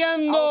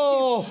confiando.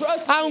 I'll keep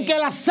trusting. Aunque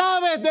las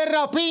aves de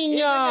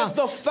rapiña Even if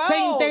the se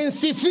fowls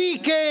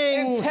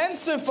intensifiquen,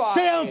 Intensify.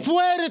 sean They're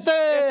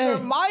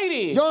fuertes.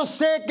 mighty. Yo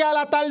sé que al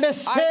I know in the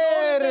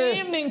atardecer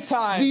evening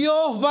time,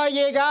 Dios va a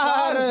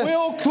llegar. God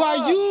will Tu come.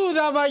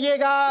 ayuda va a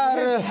llegar.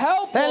 His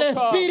help will El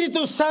come.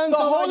 Espíritu the Santo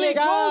va a Holy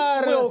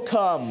Ghost will llegar.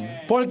 come.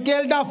 Porque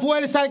Él da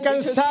fuerza al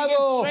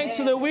cansado strength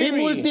to the y weary.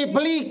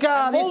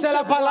 multiplica, And dice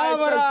la multiplies,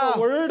 says palabra, the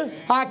word.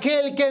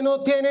 aquel que no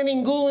tiene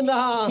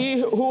ninguna. He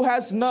who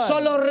has none.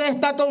 Solo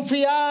resta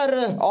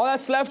confiar. All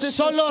that's left is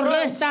Solo to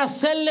trust. resta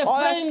hacerle All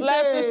that's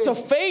left is to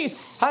frente.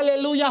 face.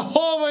 Aleluya,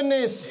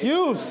 jóvenes.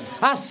 Youth,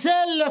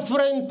 Hacerle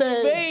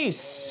frente.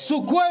 face.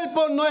 Su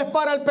cuerpo no es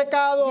para el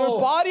pecado. Your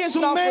body is Su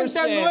not for mente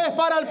sin. no es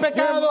para el Your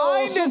pecado.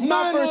 mind Sus is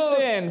not for manos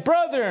sin.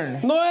 Brethren,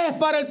 no es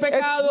para el it's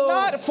pecado.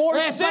 not for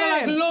es sin. para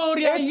la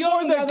gloria It's y for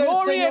honra the del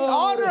glory and Señor.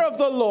 honor of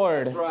the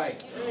Lord.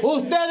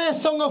 Ustedes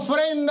son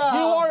ofrenda.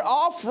 You are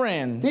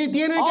offering. Y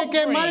tienen que Offering.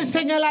 quemarse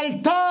en el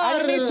altar.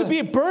 And you need to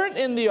be burnt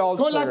in the con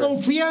la altar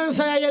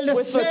confianza y el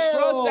with the trust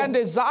deseo and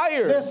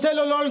desire de to ser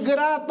olor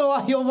grato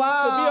a be a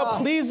Jehová.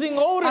 pleasing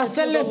odor to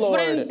Hacerle the Lord.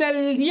 frente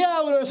al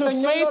diablo, el To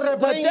Señor face lo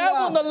the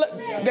devil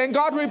reprenda. and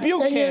God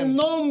rebuke En el him.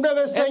 nombre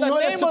del In the Señor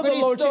name of the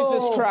Lord Jesus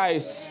Jesucristo.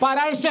 Christ.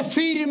 Pararse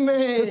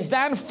firme. To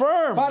stand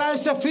firm.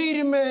 Pararse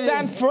firme.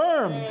 Stand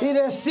firm. Y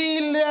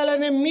decirle al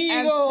And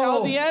enemigo,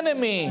 tell the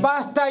enemy,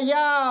 basta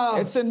ya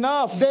it's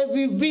enough de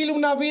vivir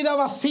una vida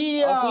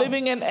vacía, of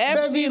living an de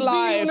empty vivir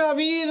life, una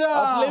vida,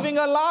 of living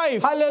a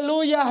life,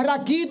 aleluya,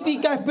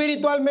 raquítica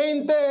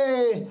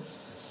espiritualmente.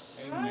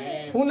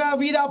 Una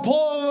vida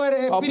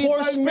pobre a poor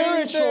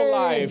espiritualmente. spiritual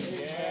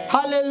life.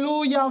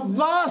 Aleluya,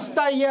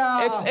 basta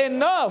ya. It's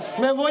enough.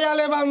 Me voy a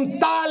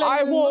levantar en I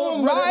el will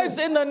nombre rise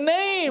in the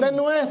name de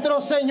nuestro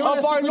Señor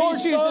of our Lord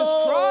Jesus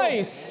Jesucristo.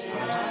 Christ.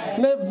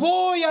 Me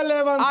voy a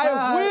levantar.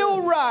 I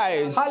will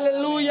rise.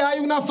 Aleluya, hay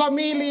una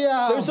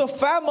familia There's a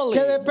family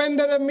que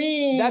depende de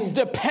mí. that's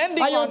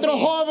depending Hay on otros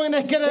me.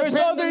 jóvenes que There's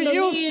other dependen de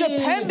youth mí.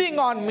 depending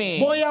on me.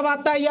 Voy a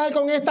batallar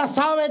con estas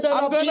aves de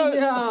I'm going to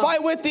rapiña.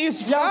 fight with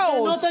these Y aunque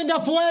no fowls. And tenga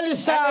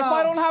fuerza, if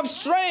I don't have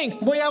strength,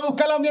 voy a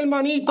buscar a mi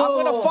hermanito.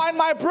 I'm going to find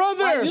my brother.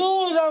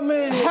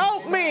 Ayúdame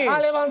Help me. a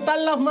levantar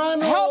las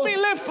manos. Help me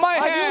lift my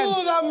hands.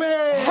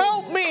 Ayúdame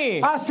Help me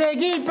a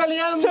seguir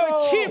peleando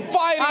to keep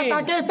fighting.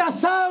 hasta que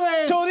estas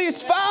aves so these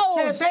se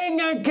fowls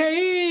tengan que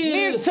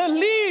ir need to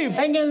leave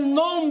en el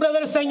nombre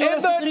del Señor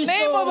in the Jesucristo.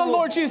 name of the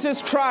Lord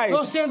Jesus No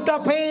Christ.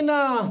 sienta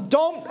pena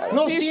Don't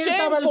No be sienta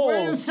shameful.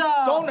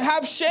 vergüenza Don't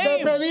have de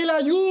shame pedir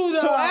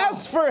ayuda. to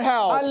ask for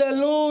help.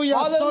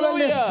 Aleluya, solo el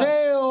Hallelujah.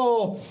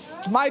 deseo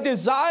My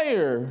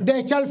desire de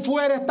echar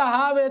fuera estas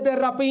aves de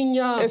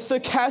rapiña. is to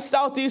cast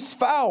out these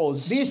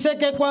fowls. Dice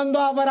que cuando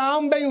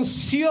Abraham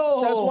venció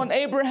It says when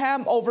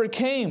Abraham y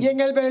overcame.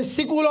 en el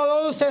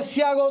versículo 12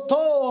 se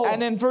agotó,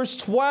 And in verse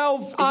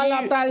 12, Al he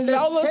atardecer,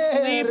 fell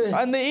asleep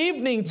in the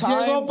evening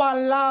llegó time.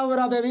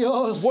 palabra de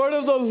Dios. Word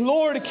of the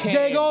Lord came.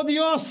 Llegó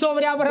Dios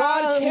sobre God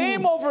Abraham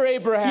came over y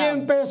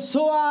Abraham.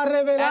 empezó a And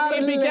he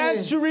revelarle began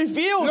to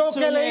reveal lo to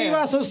que le him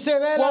iba a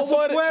suceder a what su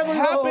would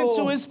happen to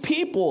pueblo his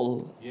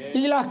people.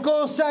 y las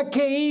cosas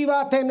que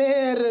iba a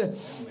tener.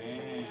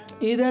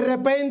 Y de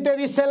repente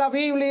dice la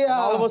Biblia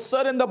All of a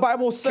sudden, the Bible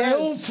que un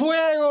says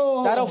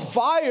fuego that a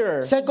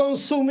fire se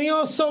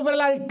consumió sobre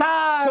el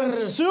altar,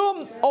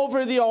 consumed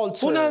over the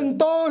altar. una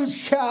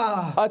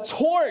antorcha A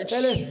torch,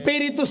 del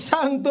Espíritu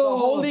Santo, the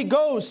Holy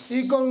Ghost,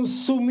 y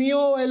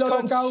consumió el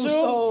holocausto.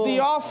 consumed the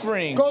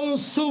offering.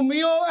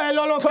 Consumió el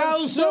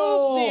holocausto.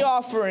 Consumed the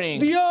offering.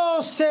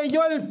 Dios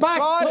selló el God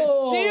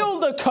pacto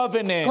sealed the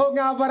covenant con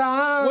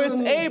Abraham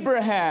with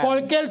Abraham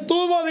porque él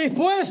tuvo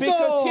dispuesto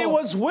because he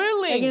was en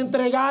willing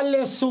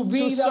entregarle su to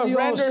vida a Dios.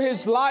 surrender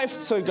his life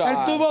to Él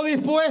God. tuvo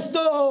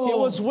dispuesto, He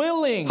was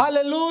willing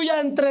aleluya,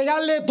 a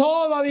entregarle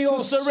todo a to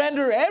Dios.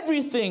 surrender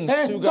everything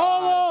Es to God.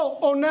 todo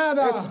o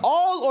nada. It's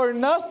all or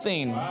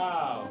nothing.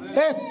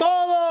 Es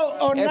todo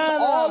o It's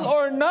all nada.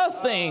 or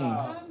nothing.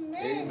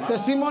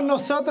 Decimos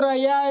nosotros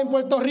allá en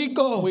Puerto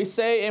Rico, We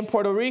say in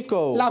Puerto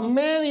Rico, las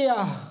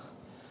medias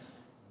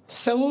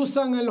se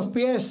usan en los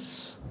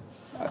pies.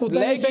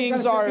 Ustedes dicen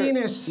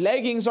calcetines.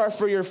 leggings are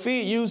for your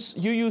feet. You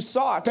use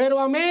socks. Pero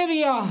a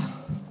media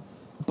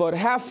But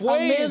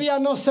halfway,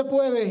 no se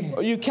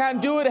puede. you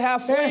can't do it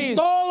halfway. Es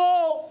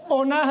todo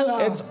o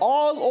nada. It's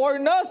all or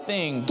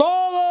nothing.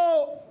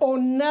 Todo o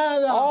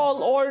nada.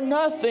 All or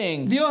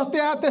nothing. Dios te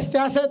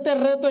hace este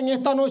reto en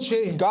esta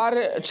noche.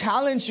 God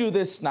challenge you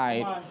this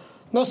night.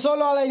 No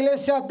solo a la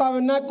iglesia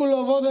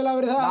Tabernáculo Voz de la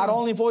Not Verdad,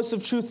 only Voice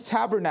of Truth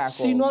Tabernacle,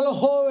 sino a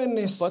los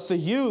jóvenes. but the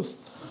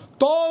youth.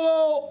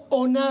 Todo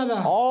o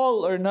nada.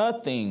 All or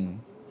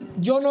nothing.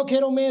 Yo no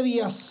quiero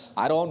medias.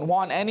 I don't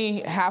want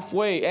anything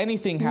halfway.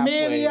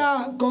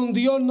 Media con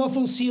Dios no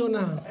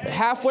funciona.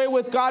 Halfway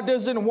with God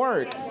doesn't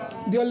work.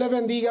 Dios le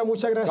bendiga.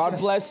 Muchas gracias. God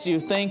bless you.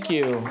 Thank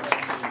you.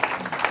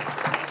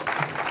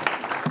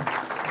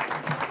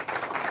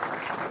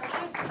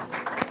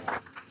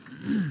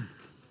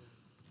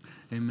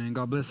 Amen.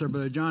 God bless our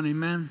brother John.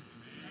 Amen.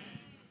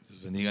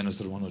 Dios bendiga a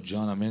nuestro hermano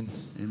John, amén.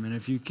 Amen.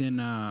 If you can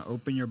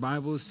open your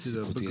Bibles to Si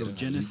the book pudieran of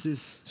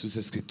Genesis, sus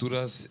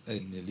escrituras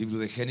en el libro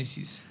de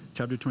Génesis,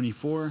 chapter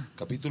 24,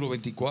 capítulo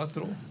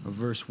 24,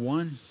 verse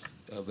 1.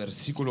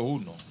 versículo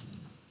 1.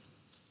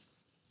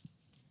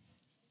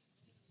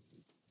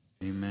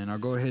 Amen. I'll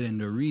go ahead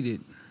and read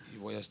it. Y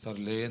voy a estar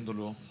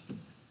leyéndolo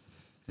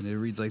And it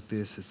reads like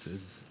this. It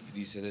says, y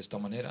dice de esta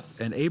manera.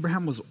 And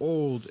Abraham was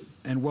old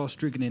and well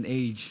stricken in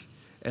age,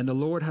 and the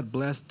Lord had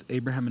blessed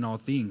Abraham in all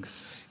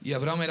things. Y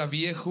Abraham era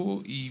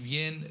viejo y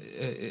bien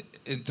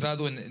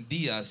entrado en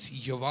días, y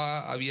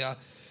Jehová había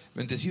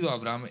bendecido a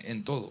Abraham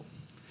en todo.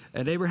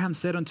 And Abraham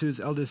said unto his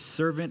eldest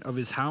servant of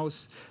his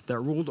house that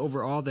ruled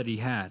over all that he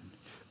had,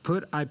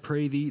 Put, I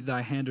pray thee,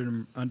 thy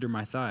hand under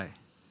my thigh.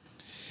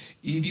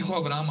 Y dijo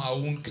Abraham a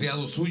un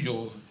criado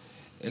suyo,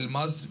 el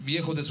más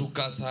viejo de su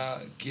casa,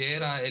 que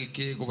era el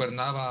que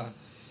gobernaba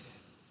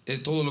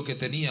en todo lo que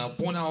tenía,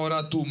 pon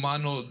ahora tu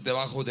mano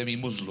debajo de mi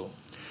muslo.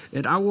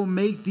 And I will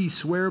make thee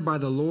swear by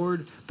the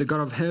Lord, the God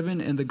of heaven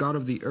and the God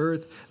of the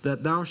earth,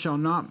 that thou shalt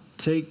not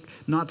take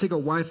a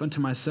wife unto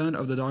my son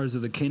of the daughters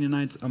of the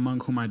Canaanites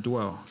among whom I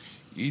dwell.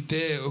 Y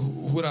te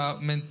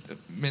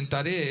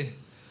juramentaré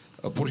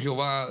por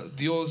Jehová,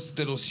 Dios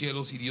de los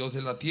cielos y Dios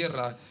de la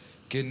tierra,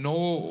 que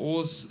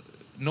no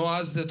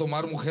has de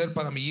tomar mujer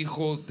para mi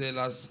hijo de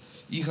las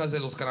hijas de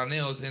los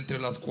cananeos, entre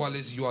las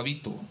cuales yo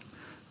habito.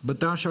 But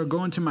thou shalt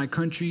go into my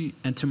country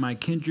and to my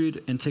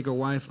kindred, and take a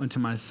wife unto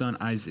my son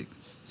Isaac.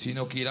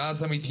 Sino que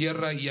irás a mi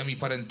tierra y a mi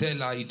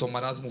parentela y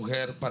tomarás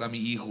mujer para mi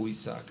hijo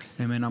Isaac.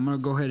 Amen. I'm going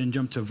to go ahead and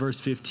jump to verse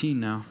 15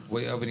 now.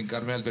 Voy a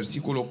brincarme al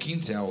versículo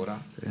 15 ahora.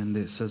 And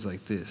it says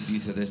like this.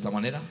 Dice de esta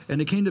manera.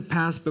 And it came to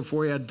pass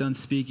before he had done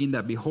speaking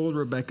that behold,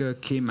 Rebekah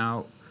came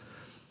out,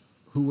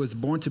 who was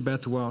born to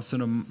Bethuel,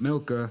 son of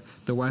Milcah,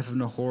 the wife of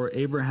Nahor,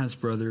 Abraham's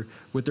brother,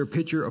 with her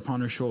pitcher upon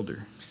her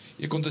shoulder.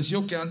 Y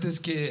aconteció que antes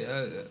que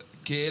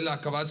él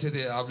acabase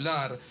de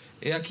hablar,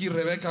 he aquí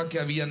Rebeca, que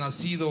había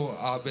nacido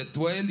a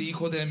Betuel,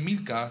 hijo de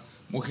Milca,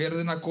 mujer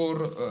de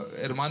Nacor,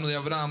 hermano de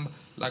Abraham,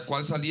 la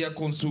cual salía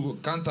con su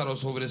cántaro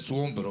sobre su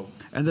hombro.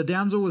 And the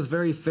damsel was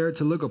very fair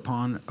to look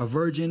upon, a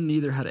virgin,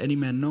 neither had any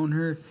man known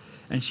her.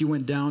 And she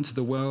went down to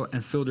the well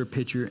and filled her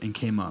pitcher and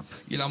came up.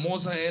 Y la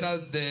moza era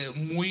de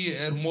muy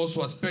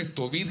hermoso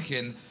aspecto,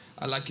 virgen,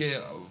 a la que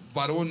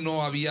varón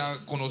no había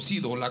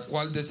conocido, la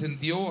cual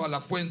descendió a la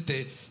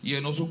fuente y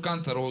llenó su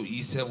cántaro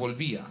y se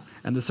volvía.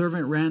 And the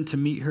servant ran to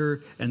meet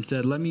her and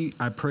said, Let me,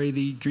 I pray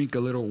thee, drink a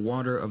little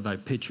water of thy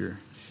pitcher.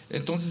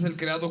 Entonces el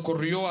criado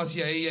corrió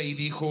hacia ella y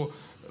dijo,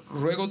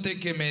 ruégote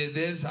que me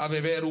des a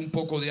beber un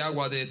poco de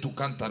agua de tu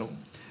cántaro.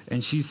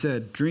 And she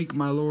said, Drink,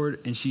 my lord.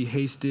 And she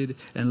hasted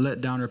and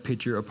let down her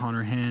pitcher upon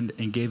her hand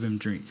and gave him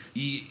drink.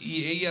 Y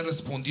ella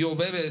respondió,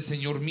 bebe,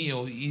 señor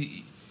mío.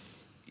 Y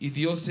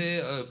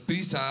dióse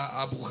prisa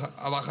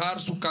a bajar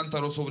su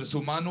cántaro sobre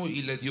su mano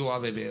y le dio a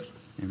beber.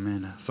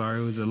 Amen.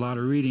 Sorry, it was a lot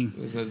of reading.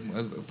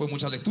 Fue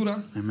mucha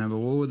lectura. Amen. But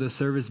what would the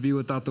service be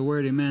without the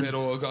word? Amen.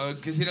 Pero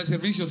 ¿qué sería el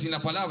servicio sin la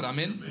palabra?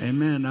 Amén.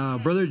 Amen.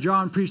 Brother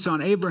John preached on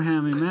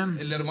Abraham. Amen.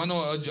 El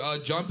hermano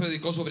John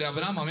predicó sobre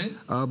Abraham. Amén.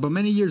 But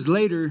many years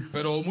later,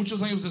 Pero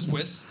muchos años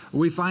después,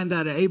 we find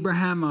that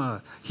Abraham,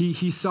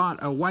 he sought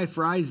a wife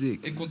for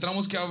Isaac.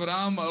 encontramos que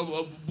Abraham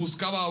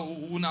buscaba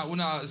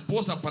una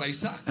esposa para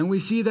Isaac. And we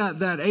see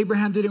that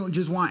Abraham didn't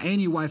just want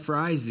any wife for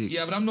Isaac. Y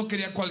Abraham no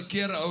quería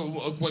cualquier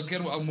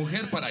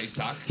mujer para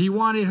Isaac. He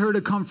wanted her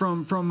to come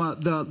from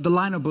the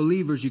line of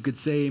believers, you could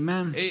say.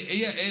 Amen.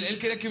 Él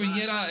quería que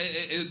viniera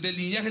del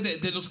linaje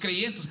de los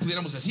creyentes,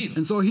 pudiéramos decir.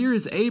 And so here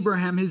is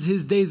Abraham,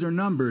 his days are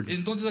numbered.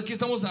 Entonces aquí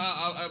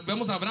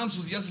vemos a Abraham,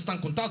 sus días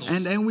están contados.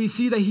 And we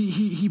see that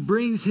he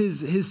brings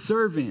his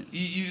servant,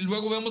 Y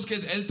luego vemos que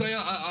él trae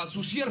a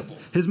su siervo,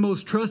 his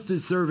most trusted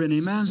servant.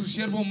 Amen. su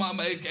siervo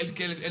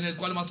en el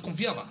cual más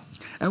confiaba.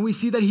 And we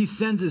see that he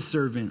sends his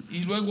servant.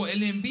 Y luego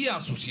él envía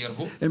a su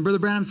siervo. And Brother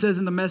Branham says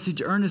in the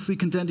message, earnestly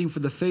contending for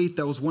the faith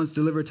that was once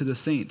delivered to the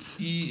saints.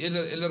 Y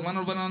el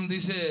hermano Branham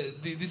dice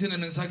en el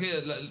mensaje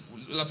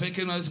la fe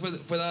que una vez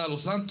fue dada a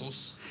los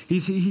santos.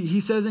 He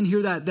says in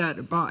here that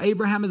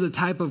Abraham is a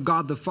type of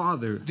God the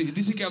Father.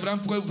 Dice que Abraham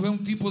fue un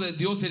tipo de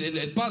Dios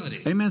el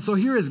Padre. Amen. So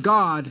here is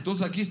God.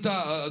 Entonces aquí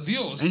está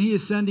Dios. And he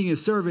is sending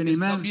his servant.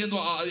 Está Amen.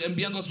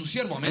 enviando a su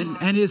siervo. Amén.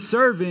 And his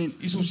servant,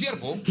 Y su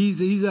siervo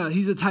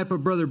he's a type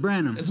of Brother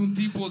Branham. es un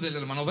tipo del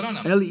hermano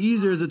Branham.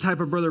 Eliezer is a type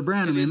of Brother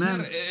Branham.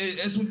 Amen.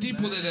 Es un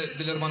tipo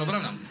del hermano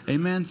Branham.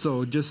 Amen.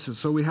 So just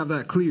so we have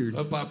that cleared.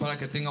 Para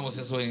que tengamos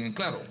eso en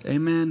claro.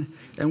 Amen.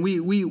 And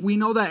we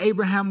know that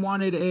Abraham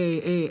wanted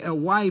a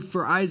wife wife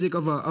for Isaac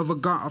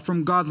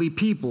from godly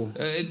people.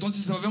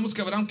 Entonces sabemos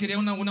que Abraham quería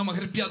una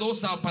mujer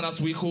piadosa para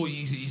su hijo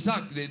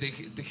Isaac,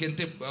 de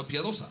gente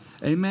piadosa.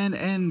 Amen.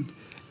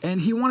 And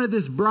he wanted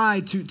this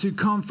bride to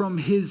come from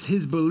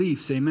his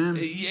beliefs. Amen.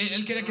 Y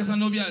él quería que esta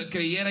novia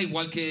creyera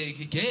igual que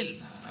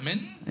él.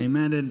 Amén.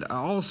 Amen. And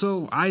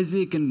also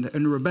Isaac and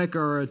Rebecca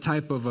are a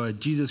type of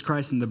Jesus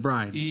Christ and the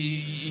bride.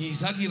 Y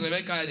Isaac y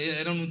Rebeca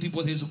eran un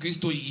tipo de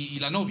Jesucristo y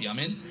la novia.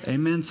 Amén.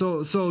 Amen.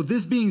 So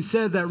this being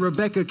said, that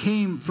Rebecca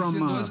came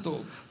Diciendo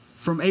esto,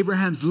 from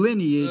Abraham's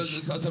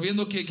lineage,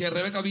 sabiendo que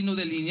Rebeca vino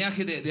del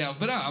linaje de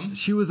Abraham,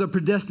 she was a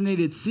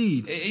predestinated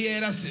seed. ella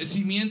era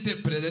simiente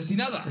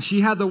predestinada. She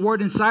had the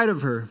word inside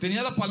of her.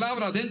 Tenía la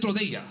palabra dentro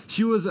de ella.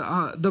 She was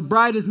the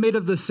bride is made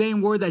of the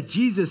same word that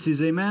Jesus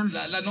is. Amen.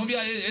 La novia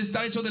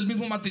está hecho del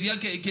mismo material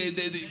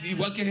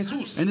igual que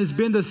Jesús. And it's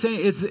been the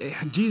same.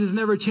 Jesus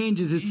never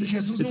changes. Y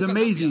Jesús It's nunca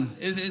amazing.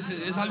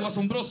 cambia. Es algo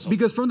asombroso.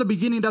 Because from the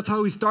beginning, that's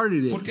how he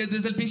started it. Porque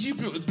desde el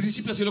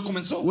principio así lo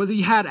comenzó. Was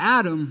he had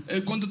Adam,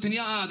 Cuando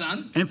tenía a Adán,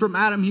 and from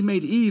Adam he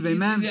made Eve. y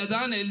Amen. de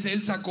Adán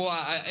él sacó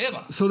a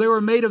Eva. So they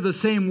were made of the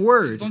same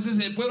word. Entonces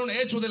fueron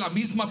hechos de la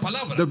misma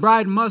palabra. The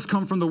bride must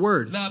come from the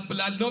word.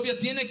 La novia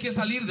tiene que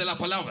salir de la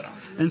palabra.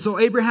 And so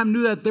Abraham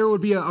knew that there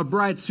would be a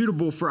bride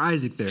suitable for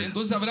Isaac there.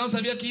 Entonces Abraham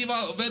sabía que iba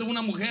a haber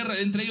una mujer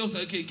entre ellos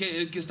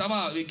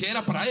que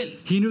era para él.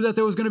 He knew that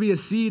there was going to be a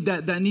seed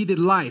that needed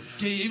life.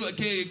 Que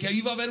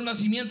iba a haber una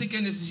simiente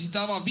que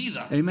necesitaba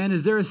vida. Amen.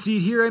 Is there a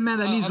seed here? Amen.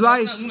 That needs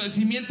Habrá life. una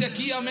simiente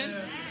aquí, amén.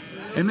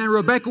 Amen.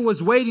 Rebecca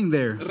was waiting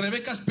there,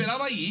 Rebeca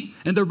esperaba ahí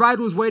and the bride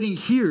was waiting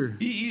here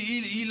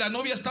y la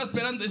novia estaba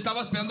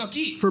esperando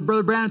aquí for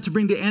Brother Branham to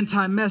bring the end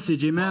time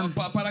message. Amen.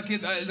 para que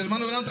el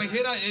hermano Branham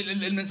trajera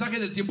el mensaje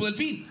del tiempo del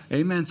fin.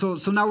 Amen. So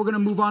now we're going to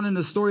move on in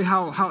the story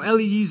how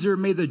Eliezer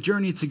made the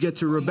journey to get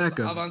to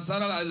Rebecca,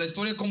 Avanzar a la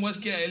historia cómo es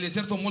que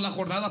Eliezer tomó la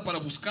jornada para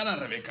buscar a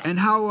Rebeca. and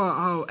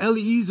how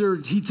Eliezer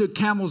he took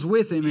camels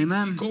with him. Y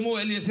Amen. cómo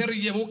Eliezer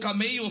llevó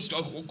camellos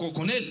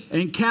con él.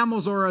 And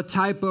camels are a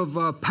type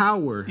of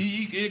power.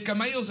 Y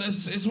camellos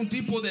es un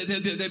tipo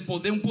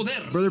de un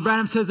poder. Brother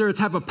Branham says they're a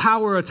type of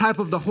power, a type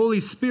of the Holy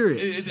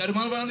Spirit.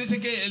 Hermano Branham dice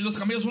que los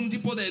camellos son un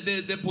tipo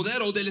de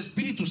poder o del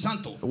Espíritu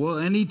Santo. Well,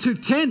 and he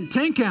took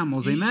 10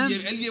 camels. Y Amen.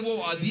 él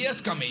llevó a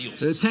 10 camellos.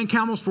 10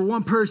 camels for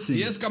one person.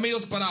 10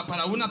 camellos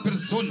para una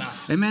persona.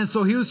 Amen.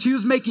 So he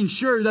was making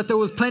sure that there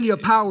was plenty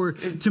of power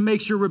to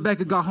make sure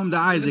Rebecca got home to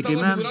Isaac.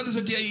 Estaba Amen.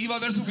 asegurándose que iba a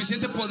haber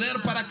suficiente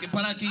poder para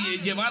que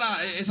llevara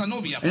esa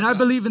novia. And I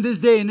believe in this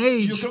day and Yo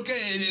age creo que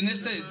en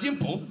este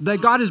tiempo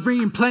that God is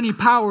bringing plenty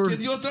power que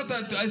Dios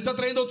está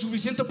trayendo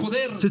suficiente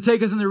poder to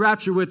take us in the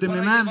rapture with him.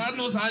 para Amen.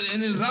 llevarnos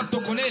en el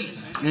rapto con él.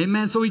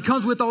 Amen. So he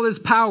comes with all this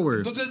power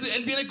Entonces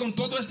él viene con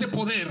todo este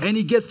poder and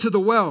he gets to the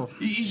well.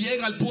 y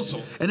llega al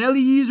pozo. And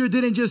Eliezer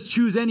didn't just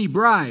choose any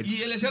bride.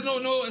 Y Eliezer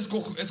no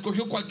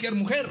escogió cualquier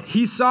mujer.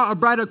 He saw a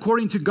bride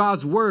according to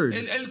God's word.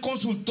 Él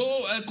consultó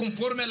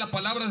conforme a la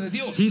palabra de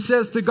Dios. He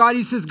says to God,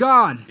 he says,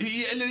 God,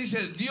 Y él le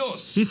dice,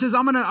 Dios, he says,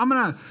 I'm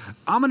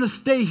gonna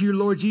stay here,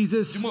 Lord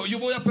Jesus. yo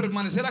voy a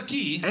permanecer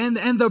aquí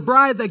And the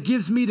bride that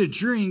gives me to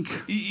drink,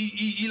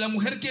 y la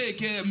mujer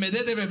que me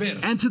dé de beber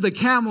and to the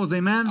camels,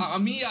 amen, a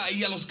mí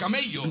y a los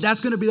camellos,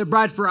 that's going to be the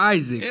bride for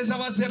Isaac. esa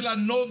va a ser la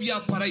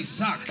novia para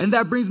Isaac. And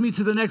that brings me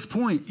to the next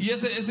point, Y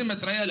ese me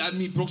trae a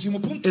mi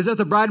próximo punto. is that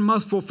the bride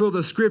must fulfill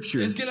the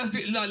scripture. Es que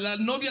la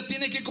novia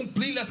tiene que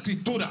cumplir la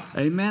escritura.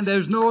 Amen.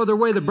 There's no other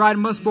way. The bride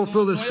must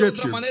fulfill the No hay otra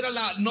scripture. manera,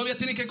 la novia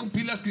tiene que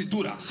cumplir la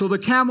escritura. So the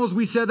camels,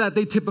 we said that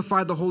they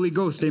typified the Holy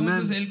Ghost.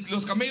 Amen. Entonces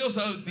los camellos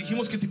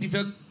dijimos que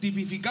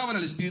tipificaban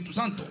al Espíritu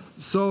Santo.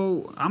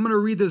 So I'm going to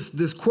read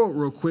this quote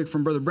real quick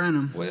from Brother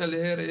Branham. Voy a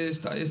leer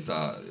esta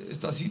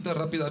cita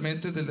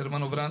rápidamente del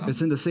hermano Branham.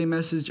 It's in the same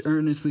message,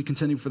 earnestly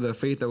contending for the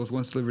faith that was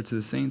once delivered to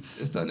the saints.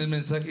 Está en el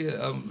mensaje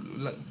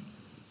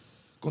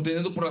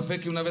conteniendo por la fe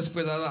que una vez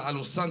fue dada a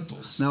los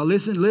santos. Now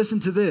listen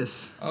to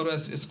this. Ahora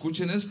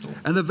escuchen esto.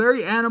 And the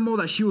very animal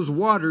that she was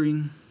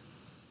watering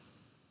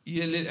Y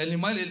el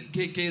animal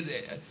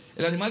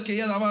el animal que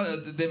ella daba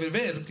de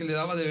beber, que le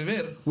daba de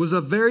beber, was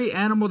the very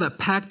animal that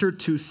packed her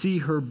to see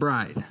her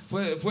bride.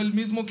 fue el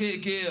mismo que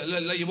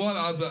la llevó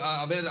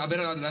a ver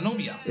a la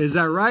novia. Is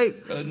that right?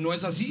 ¿No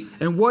es así?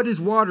 And what is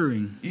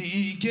watering?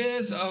 ¿Y qué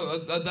es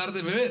dar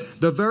de beber?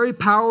 The very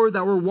power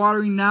that we're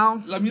watering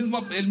now El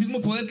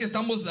mismo poder que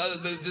estamos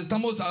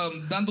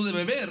dando de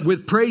beber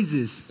with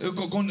praises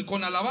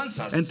con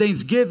alabanzas and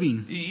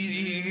thanksgiving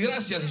y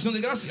gracias, acción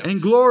de gracias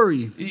and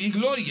glory y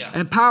gloria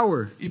and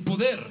power y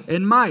poder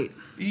and might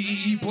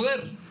y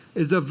poder.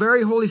 is the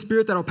very Holy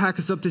Spirit that will pack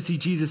us up to see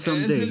Jesus Es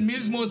el someday.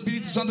 mismo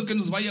Espíritu Santo que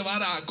nos va a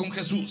llevar con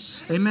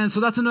Jesús. Amen. So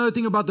that's another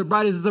thing about the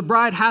bride is that the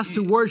bride has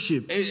to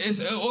worship.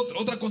 Es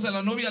otra cosa,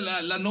 la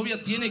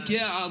novia tiene que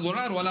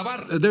adorar o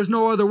alabar. There's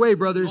no other way,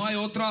 brothers. No hay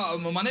otra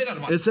manera,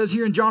 hermano. It says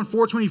here in John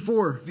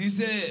 4:24.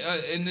 Dice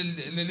en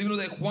el libro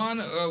de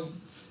Juan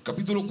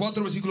capítulo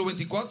 4, versículo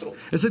 24.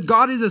 It said,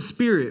 God is a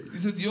spirit,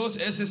 Dice, Dios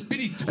es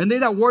espíritu. and they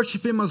that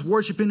worship him must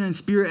worship him in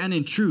spirit and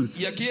in truth.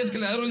 Y aquellos que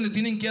le adoran le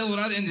tienen que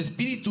adorar en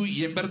espíritu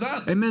y en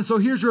verdad. Amen. So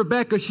here's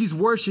Rebecca. She's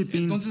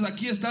worshiping. Entonces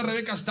aquí está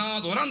Rebeca, está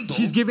adorando.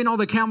 She's giving all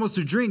the camels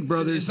to drink,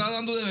 brothers. Está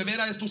dando de beber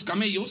a estos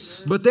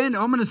camellos. But then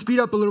I'm going to speed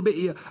up a little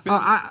bit.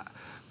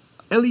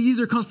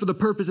 Eliezer comes for the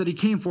purpose that he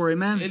came for.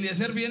 Amen.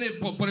 Eliezer viene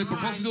por el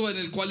propósito en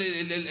el cual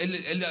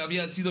él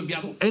había sido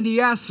enviado. And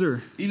he asks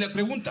her, Y le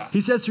pregunta.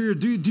 he says to her,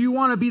 do you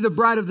want to be the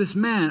bride of this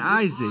man,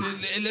 Isaac?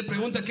 Le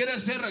pregunta,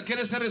 ¿quieres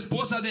ser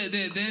esposa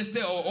de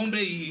este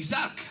hombre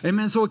Isaac?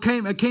 Amen. So it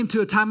came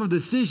to a time of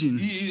decision.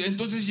 Y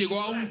entonces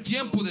llegó a un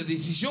tiempo de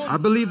decisión. I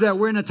believe that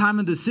we're in a time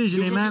of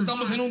decision. Yo creo que Amen.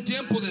 estamos en un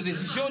tiempo de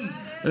decisión.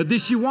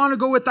 Did she want to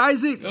go with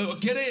Isaac?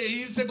 ¿Quiere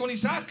irse con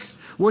Isaac?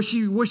 Was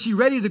she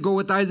ready to go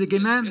with Isaac?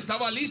 Amen.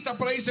 ¿Estaba lista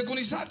para irse con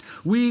Isaac?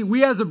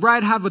 We as a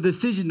bride have a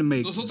decision to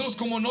make. Nosotros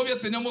como novia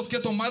tenemos que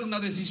tomar una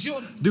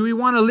decisión. Do we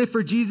want to live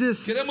for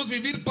Jesus? ¿Queremos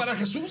vivir para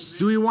Jesús?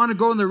 Do we want to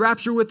go in the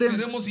rapture with him?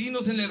 ¿Queremos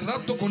irnos en el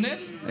rapto con Él?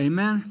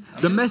 Amen.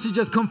 The message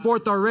has come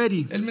forth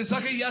already. El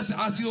mensaje ya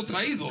ha sido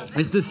traído.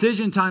 It's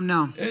decision time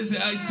now. Es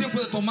tiempo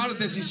de tomar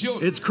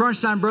decisión. It's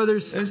crunch time,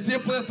 brothers. Es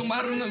tiempo de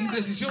tomar una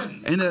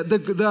decisión. And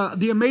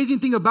the amazing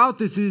thing about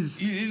this is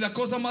Y la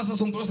cosa más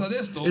asombrosa de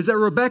esto that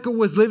Rebecca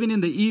was living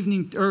in the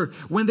evening, or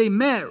when they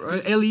met,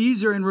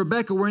 Eliezer and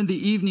Rebecca were in the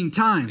evening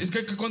time. es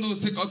que cuando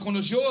se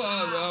conoció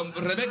a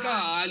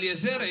Rebeca, a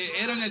Eliezer,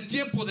 era en el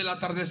tiempo del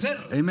atardecer.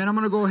 Amen. I'm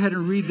going to go ahead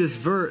and read this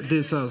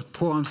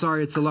quote. I'm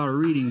sorry, it's a lot of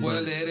reading.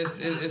 Puede But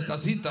leer esta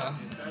cita.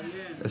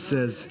 it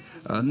says,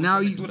 now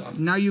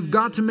you've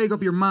got to make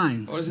up your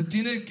mind. Ahora se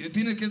tiene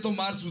que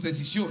tomar su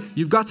decisión.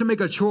 You've got to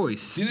make a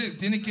choice.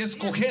 Tiene que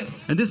escoger.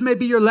 And this may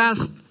be your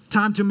last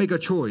time to make a Y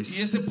choice.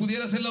 este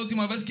pudiera ser la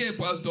última vez que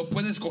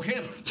puede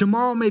escoger.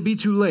 Tomorrow may be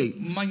too late.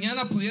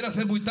 Mañana pudiera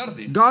ser muy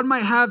tarde. God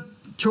might have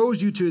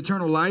chose you to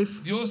eternal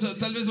life, Dios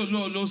tal vez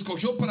lo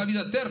escogió para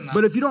vida eterna.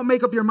 but if you don't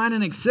make up your mind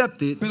and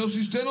accept it, Pero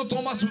si usted no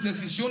toma su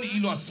decisión y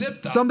lo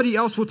acepta, somebody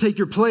else will take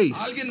your place.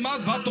 alguien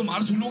más va a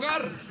tomar su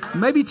lugar.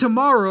 Maybe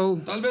tomorrow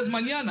Tal vez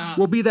mañana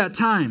will be that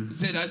time.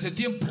 será ese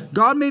tiempo.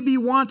 God may be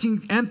wanting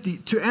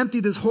to empty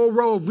this whole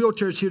row of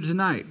wheelchairs here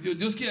tonight.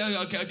 Dios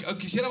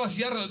quisiera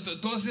vaciar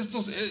todas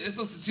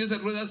estas sillas de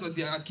ruedas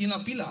aquí en la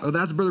fila. Oh,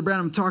 that's Brother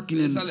Branham talking,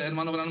 Es and, el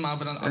hermano Branham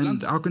and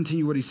hablando. I'll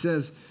continue what he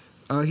says.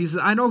 He says,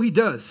 I know he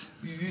does.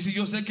 Y dice,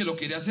 yo sé que lo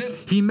quiere hacer.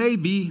 He may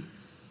be.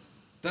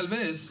 Tal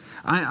vez.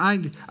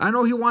 I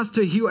know he wants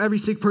to heal every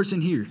sick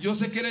person here. Yo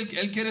sé que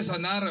él quiere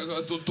sanar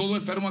todo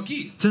enfermo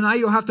aquí. Tonight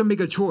you'll have to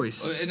make a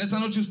choice. En esta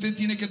noche usted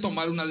tiene que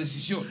tomar una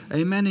decisión.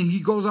 Amen. And he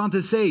goes on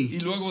to say, Y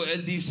luego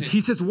él dice, he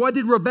says, what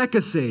did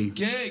Rebecca say?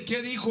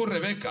 ¿qué dijo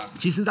Rebeca?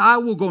 She says, I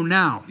will go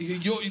now.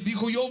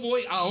 Dijo, yo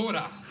voy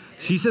ahora.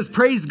 She says,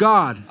 praise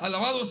God.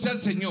 Alabado sea el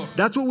Señor.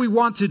 That's what we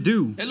want to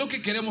do. Es lo que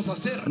queremos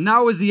hacer.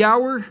 Now is the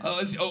hour.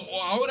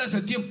 Ahora es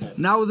el tiempo.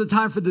 Now is the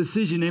time for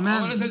decision.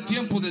 Ahora es Amen. el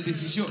tiempo de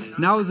decisión.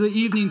 Now is the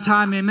evening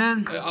time.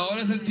 Amen. Ahora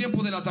es el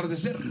tiempo del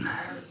atardecer.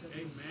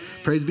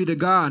 Praise be to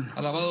God.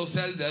 Alabado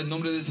sea el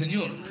nombre del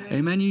Señor.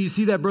 Amen. You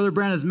see that Brother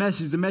Branham's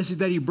message, the message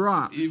that he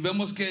brought. Y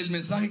vemos que el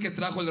mensaje que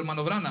trajo el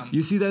hermano Branham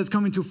You see that it's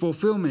coming to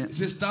fulfillment.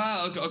 se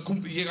está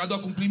llegando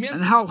a And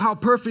cumplimiento. how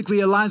perfectly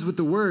aligns with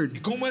the word.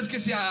 ¿Y cómo es que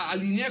se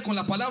alinea con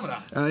la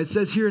palabra? It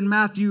says here in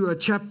Matthew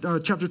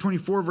chapter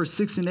 24, verse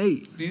 6 and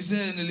 8. Dice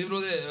en el libro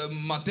de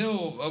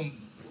Mateo,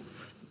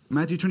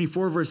 Matthew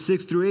 24, verse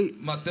 6 through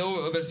 8.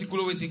 Mateo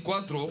versículo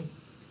 24,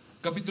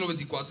 capítulo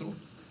 24,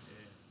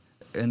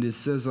 And it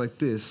says like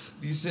this.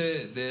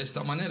 dice de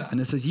esta manera. And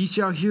it says, Ye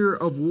shall hear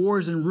of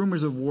wars and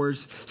rumors of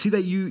wars. See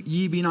that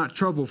ye be not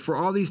troubled, for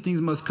all these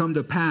things must come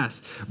to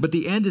pass. But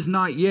the end is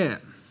not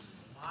yet.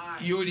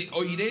 Y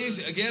oiréis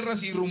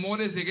guerras y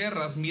rumores de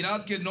guerras.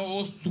 Mirad que no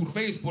os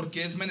turbéis, porque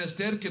es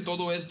menester que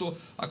todo esto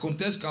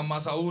acontezca,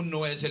 mas aún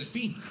no es el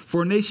fin.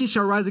 For nation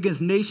shall rise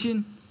against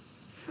nation,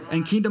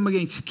 and kingdom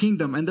against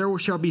kingdom, and there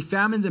shall be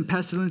famines and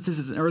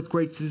pestilences and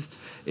earthquakes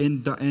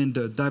in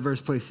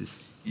diverse places.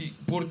 Y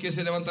porque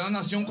se levantará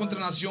nación contra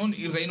nación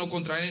y reino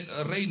contra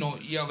reino,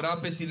 y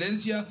habrá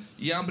pestilencia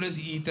y hambres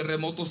y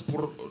terremotos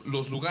por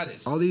los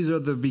lugares. All these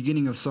are the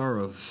beginning of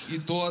sorrows. Y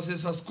todas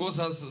esas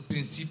cosas,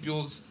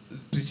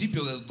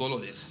 principio de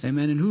dolores.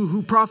 Amen. And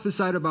who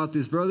prophesied about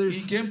this, ¿Y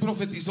brothers? quién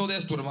profetizó de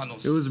esto,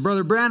 hermanos? It was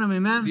Brother Branham,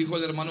 amen.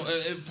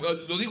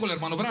 Lo dijo el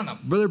hermano Branham.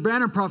 Brother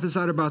Branham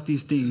prophesied about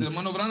these El things.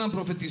 hermano Branham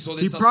profetizó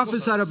de He estas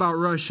prophesied cosas. about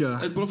Russia,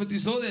 Él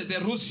profetizó de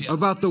Rusia,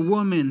 about the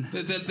woman,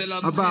 de la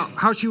about mujer,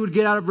 how she would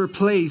get out of her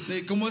place,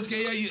 de cómo es que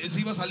ella se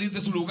iba a salir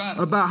de su lugar,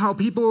 about how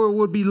people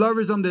would be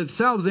lovers of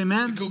themselves,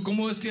 amen.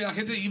 cómo es que la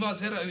gente iba a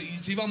ser y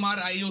se iba a amar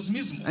a ellos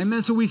mismos.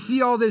 Amen. So we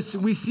see all this.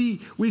 We see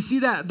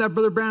that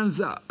Brother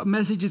Branham's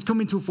message is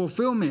coming to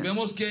fulfillment,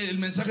 Vemos que el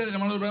mensaje del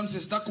hermano Branham se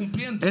está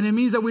cumpliendo. and it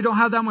means that we don't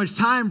have that much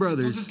time, Entonces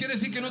brothers. quiere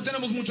decir que no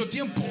tenemos mucho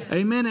tiempo.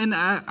 Amen.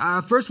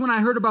 And first, when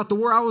I heard about the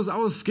war, I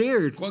was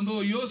scared.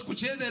 Cuando yo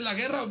escuché de la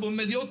guerra,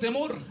 me dio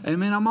temor.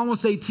 Amen. I'm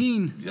almost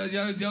 18,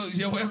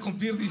 Ya voy a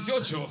cumplir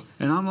 18.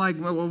 and I'm like,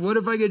 well, what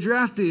if I get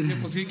drafted?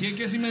 Pues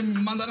que si me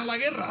mandan a la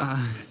guerra.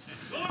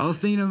 I was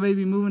thinking of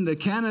maybe moving to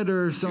Canada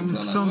or Pues, a lo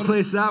mejor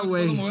someplace that me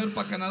way. puedo mover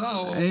para Canadá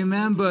o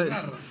Amen. otro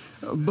lugar.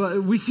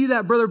 But we see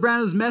that Brother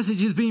Branham's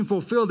message is being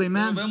fulfilled. Pero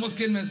Amen. vemos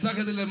que el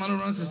mensaje del hermano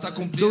Branham se está So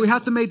we cumpliendo.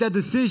 have to make that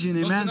decision.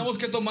 Entonces Amen. tenemos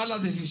que tomar la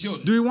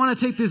decisión. Do we want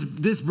to take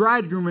this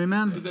bridegroom?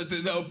 Amen.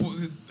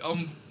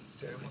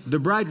 The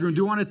bridegroom.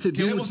 Do we want to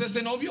do? ¿Queremos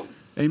este novio?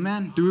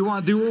 Amen. Do we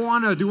want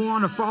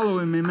to follow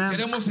him? Amen.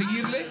 ¿Queremos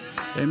seguirle?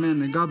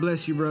 Amen. And God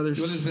bless you, brothers.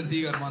 Dios les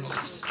bendiga,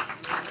 hermanos.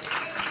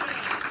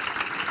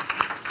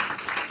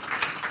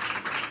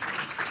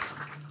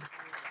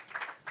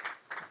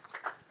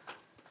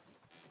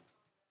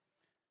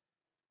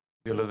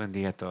 Dios los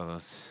bendiga a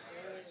todos.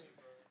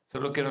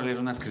 Solo quiero leer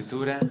una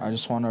escritura. I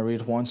just want to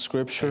read one En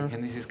scripture,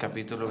 Génesis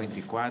capítulo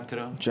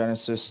 24,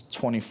 Genesis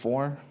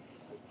 24,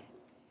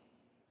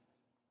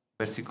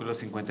 versículo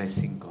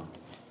 55.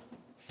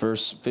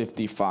 verse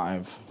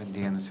 55.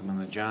 Bendiga a nuestro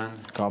hermano John.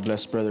 God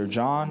bless Brother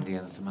John. Bendiga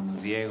a nuestro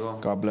hermano Diego.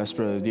 God bless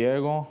Brother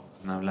Diego.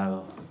 Han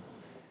hablado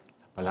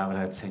la palabra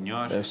del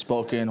Señor. They've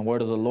spoken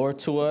word of the Lord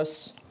to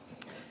us.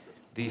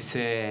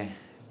 Dice,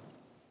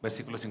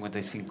 versículo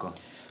 55.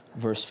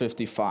 Verse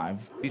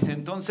 55. Dice,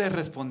 entonces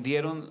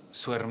respondieron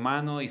su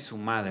hermano y su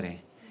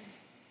madre: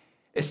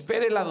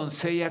 espere la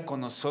doncella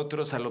con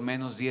nosotros a lo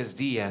menos 10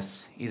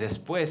 días y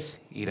después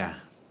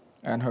irá.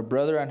 And her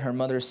brother and her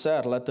mother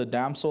said, let the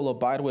damsel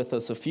abide with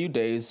us a few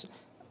days,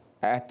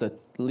 at the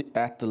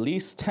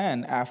least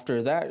 10.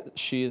 After that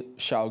she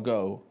shall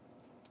go.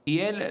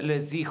 Y él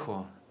les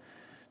dijo: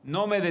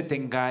 no me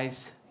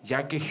detengáis,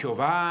 ya que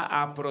Jehová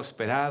ha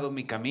prosperado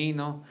mi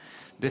camino.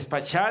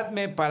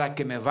 Despachadme para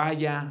que me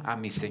vaya a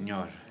mi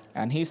Señor.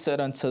 And he said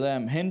unto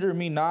them, hinder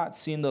me not,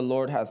 seeing the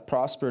Lord hath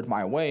prospered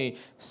my way.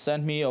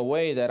 Send me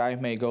away that I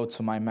may go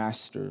to my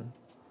master.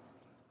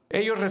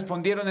 Ellos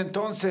respondieron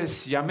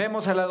entonces: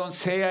 llamemos a la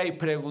doncella y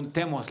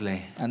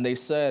preguntémosle. And they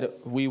said,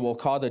 we will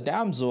call the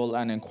damsel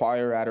and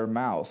inquire at her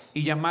mouth.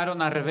 Y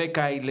llamaron a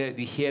Rebeca y le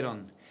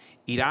dijeron: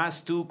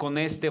 ¿irás tú con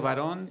este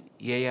varón?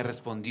 Y ella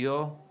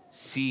respondió: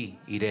 sí,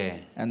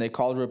 iré. And they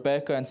called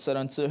Rebekah and said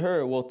unto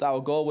her, wilt thou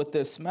go with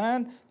this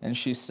man? And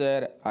she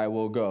said, I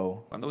will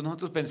go. Cuando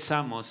nosotros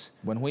pensamos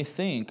When we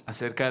think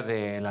acerca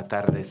del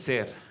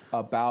atardecer,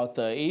 about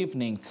the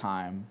evening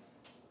time,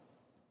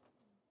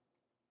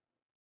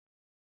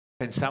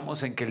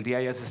 pensamos en que el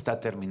día ya se está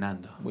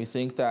terminando. we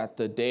think that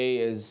the day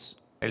is,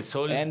 El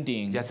sol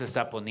Ending. ya se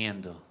está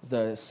poniendo.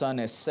 the sun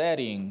is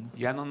setting.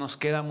 Ya no nos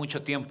queda mucho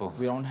tiempo.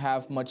 We don't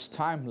have much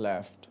time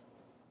left.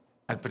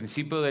 Al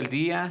principio del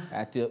día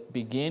At the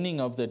beginning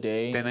of the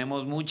day,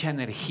 tenemos mucha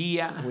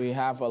energía, we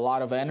have a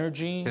lot of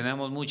energy.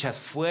 tenemos muchas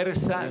We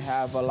fuerzas,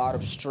 have a lot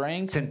of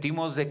strength.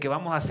 sentimos de que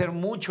vamos a hacer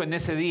mucho en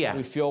ese día.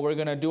 We feel we're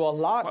going to do a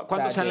lot ¿Cuántos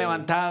that se han day.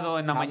 levantado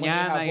en la How many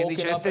mañana have y han woken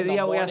dicho, up este in the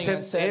día voy a morning hacer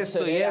and said, esto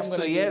y "Today I'm esto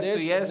gonna y do esto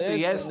this y and esto y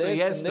this and esto y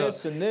this and esto?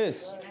 this and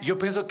this"? Yo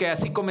pienso que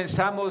así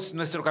comenzamos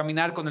nuestro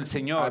caminar con el I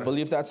Señor,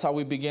 believe that's how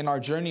we begin our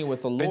journey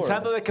with the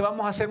pensando Lord. de que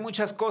vamos a hacer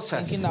muchas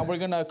cosas, Thinking that we're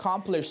going to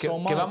accomplish so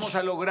que vamos much.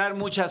 a lograr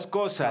muchas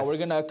cosas. That we're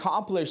going to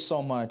accomplish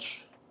so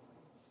much.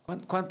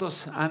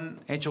 ¿Cuántos han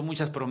hecho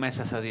muchas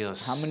promesas a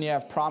Dios? How many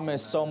have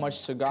promised so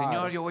much to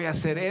Señor, God? yo voy a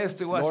hacer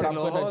esto y voy a Lord, hacer I'm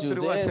lo going to otro y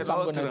do voy a hacer this, lo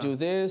I'm going to otro. do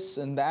this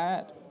and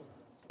that.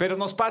 Pero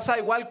nos pasa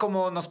igual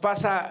como nos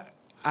pasa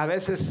a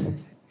veces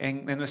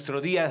en nuestro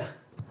día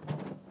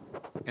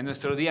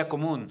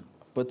común.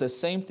 But the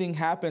same thing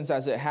happens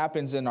as it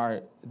happens in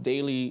our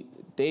daily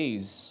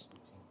days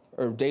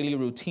or daily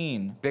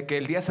routine, De que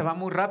el día se va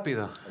muy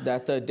rápido.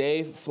 that the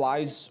day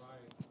flies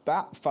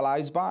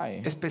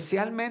by.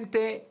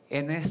 Especialmente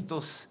en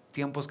estos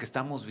tiempos que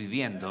estamos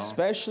viviendo.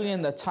 Especially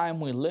in the time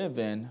we live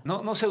in. No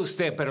sé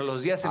usted, pero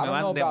los días se I me don't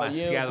know van about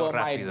you, demasiado but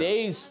my rápido.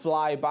 days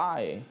fly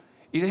by.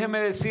 Y déjeme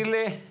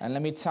decirle, And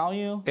let me tell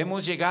you,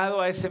 hemos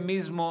llegado a ese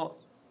mismo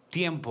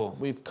tiempo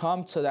we've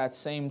come to that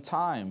same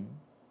time,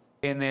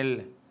 en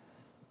el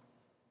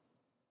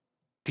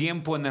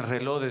tiempo en el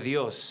reloj de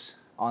Dios.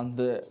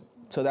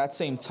 to that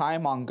same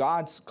time on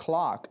God's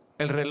clock.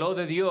 El reloj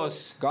de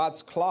Dios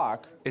God's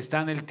clock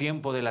está en el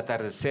tiempo del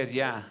atardecer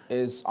ya.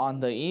 is on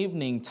the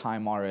evening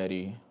time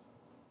already.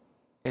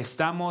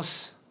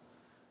 Estamos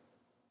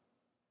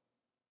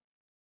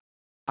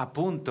a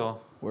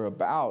punto We're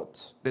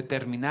about de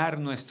terminar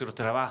nuestro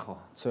trabajo.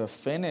 to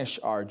finish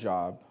our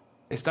job.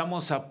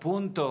 Estamos a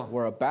punto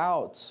We're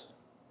about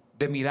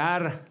de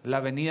mirar la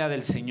venida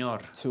del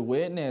Señor. to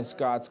witness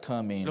God's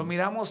coming. Lo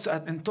miramos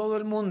en todo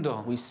el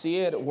mundo. We see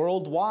it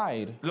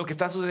worldwide. Lo que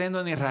está sucediendo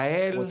en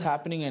Israel, What's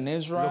happening in lo que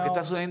Israel,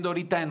 está sucediendo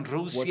ahorita en what's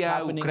Rusia,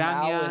 happening now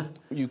Ucrania.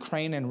 in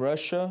Ukraine and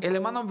Russia. El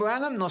hermano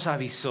Branham nos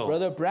avisó.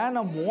 Brother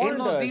Branham Él warned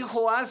nos us.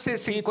 dijo hace He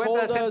 50, told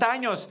 60 us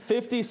años,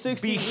 50,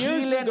 60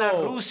 years vigilen a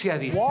ago, Rusia,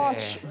 dice.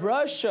 watch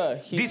Russia,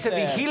 he Dice, said.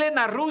 vigilen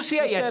a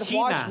Rusia He y a said,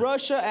 watch China.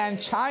 Russia and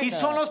China. Y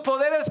son los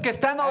poderes que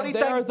están And ahorita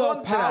they are en the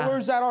contra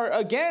powers that are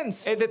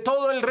against de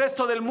todo el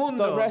resto del the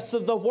mundo, rest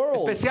of the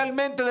world,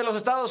 especialmente de los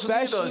Estados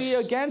especially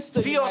Unidos. against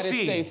the Sí o United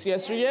sí. States.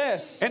 Yes or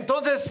yes?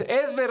 Entonces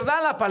es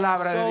verdad la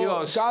palabra de So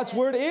Dios. God's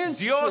word is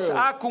Dios true.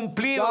 ha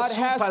cumplido God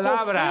su has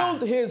palabra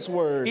fulfilled His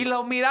word. y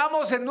lo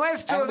miramos en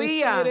nuestro And we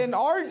see día. it in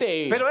our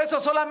day. Pero eso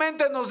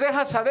solamente nos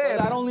deja saber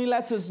That only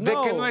lets us de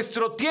know que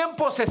nuestro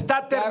tiempo se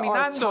está that our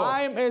terminando.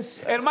 time is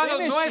Hermanos,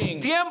 no es finishing.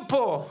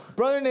 tiempo.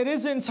 Brethren, it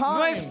isn't time.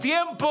 No es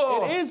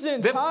tiempo It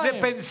isn't de time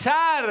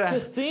pensar to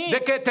think de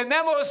que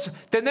tenemos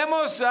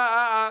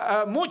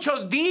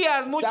muchos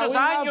días, that muchos we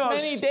have años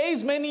many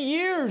days, many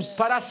years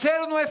para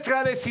hacer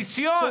nuestra to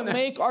decisión.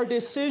 make our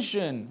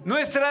decision.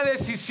 Nuestra Our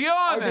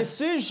decisión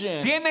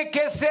decision tiene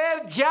que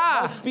ser ya.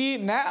 must be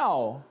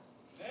now.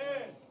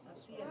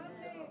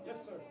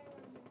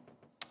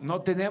 No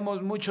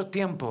tenemos mucho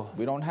tiempo.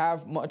 We don't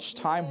have much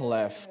time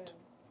left.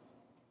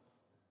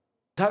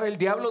 ¿Sabe? El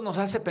diablo nos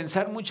hace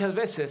pensar muchas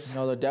veces You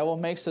know, the devil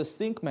makes us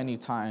think many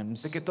de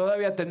times que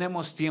todavía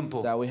tenemos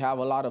tiempo that we have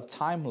a lot of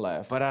time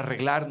left para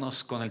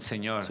arreglarnos con el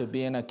Señor. to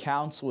be in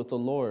accounts with the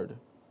Lord.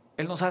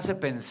 Él nos hace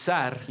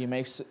pensar He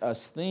makes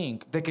us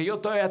think de que yo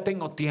todavía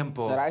tengo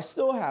tiempo that I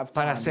still have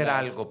para time hacer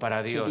left algo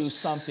para to do Dios.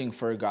 something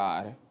for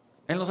God.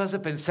 Él nos hace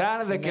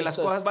pensar de He que las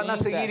makes us cosas van a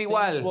think that seguir things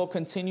will igual.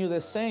 continue the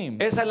same.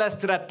 Esa es la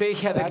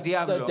estrategia del That's the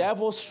diablo.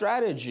 devil's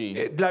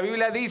strategy. La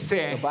Biblia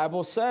dice The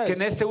Bible says que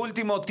en este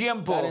último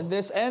tiempo that in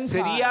this end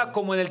sería time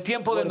como en el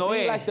tiempo de would be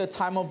Noé. like the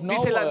time of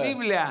Dice la Noah.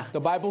 Biblia The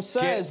Bible que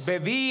says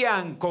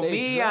bebían, they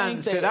comían,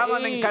 drank, se they daban en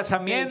ate, they gave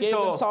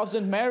casamiento. themselves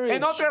in marriage.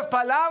 En otras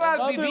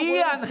palabras, In other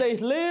vivían, words, they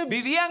lived,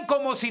 vivían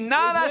como si they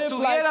nada lived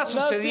estuviera like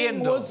nothing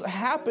sucediendo. was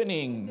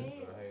happening.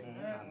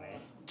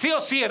 Sí o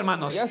sí,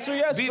 hermanos. Yes or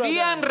yes,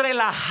 Vivían brethren. They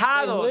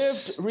relajados.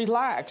 lived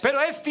relaxed. Pero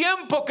es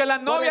tiempo que la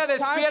But novia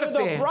it's time for the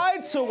despierte.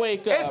 bride to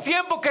wake up. Es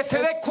tiempo que se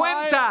dé It's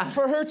cuenta time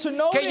for her to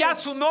que ya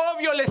notice su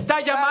novio le está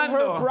that her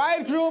llamando.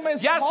 bridegroom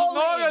is Ya su calling.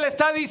 novio le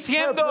está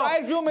diciendo, Her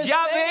bridegroom is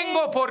ya saying,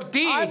 vengo por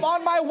ti. I'm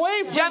on my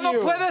way for Ya no you.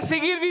 puedes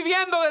seguir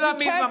viviendo de la You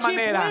misma can't keep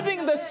manera.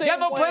 living the same Ya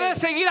no way. puedes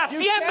seguir You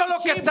haciendo can't lo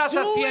que keep estás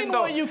doing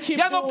haciendo. what you keep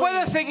Ya no doing.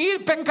 puedes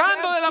seguir pecando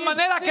can't de la keep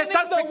manera que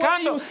estás sinning the way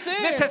pecando. you sin.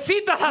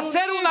 Necesitas You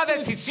hacer need una to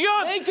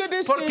decisión make a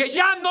decision porque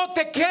ya no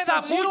te queda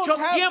because you mucho don't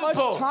have tiempo.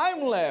 much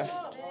time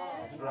left.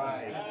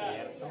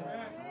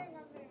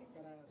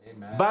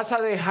 ¿Vas a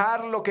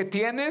dejar lo que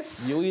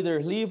tienes You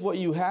either leave what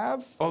you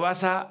have o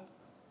vas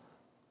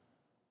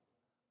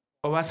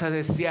a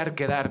desear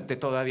quedarte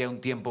todavía un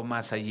tiempo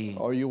más allí?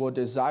 or you will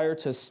desire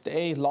to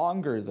stay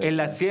longer there.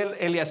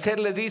 Eliezer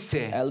le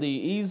dice,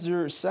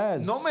 Eliezer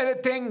says, no me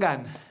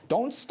detengan,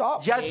 don't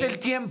stop ya me. es el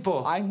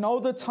tiempo. I know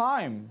the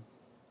time.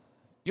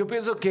 Yo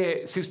pienso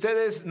que si usted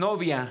es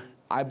novia,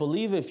 I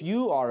believe if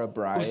you are a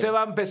bride, usted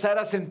va a empezar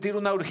a sentir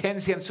una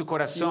urgencia en su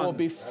corazón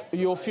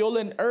you'll feel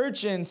an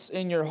urgency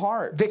in your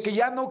heart de que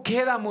ya no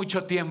queda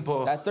mucho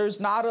tiempo, that there's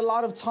not a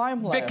lot of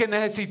time de left, que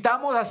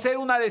necesitamos hacer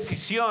una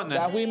decisión,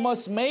 that we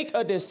must make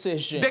a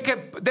decision, de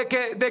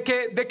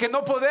que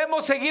no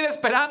podemos seguir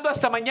esperando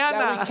hasta that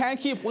mañana, we can't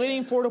keep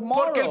waiting for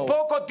tomorrow, porque el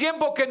poco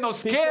tiempo que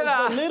nos because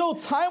queda the little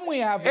time we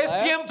have es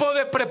left, tiempo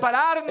de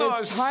prepararnos,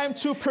 it's time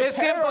to prepare es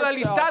tiempo de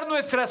alistar ourselves,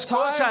 nuestras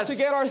time cosas, to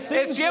get our es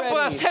things tiempo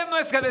de ready, hacer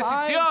nuestra time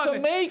decisión to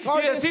make our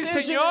y decir,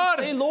 decision Señor,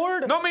 and say,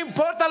 Lord, no me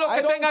importa lo I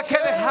que don't tenga que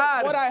care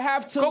dejar, what I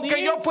have to con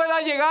que yo leave,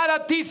 pueda llegar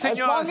a ti, as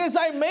Señor, long as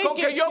I make con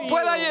que it yo to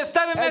pueda you,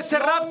 estar en as ese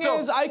long rapto.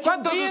 as I can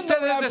 ¿Cuántos be de in the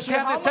ustedes rapture?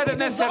 desean How estar many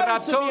en ese desire to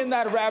rapto? be in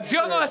that rapture?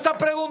 Dios nos está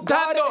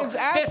preguntando, God is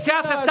asking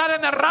 ¿deseas us, estar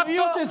en el do rapto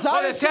you o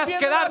desire to deseas be in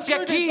the quedarte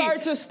rapture, aquí? desire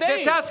to stay?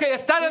 ¿Deseas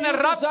estar en Do el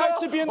you rapto desire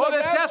to be in the o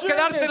deseas rapture,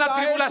 quedarte en la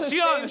desire to stay in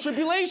tribulación?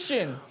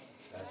 tribulation?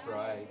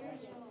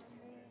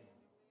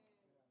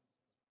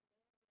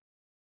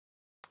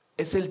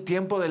 Es el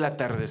tiempo del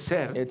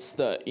atardecer, It's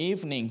the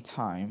evening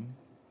time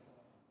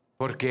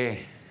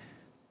porque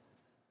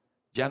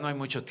ya no hay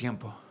mucho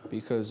tiempo.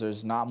 because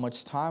there's not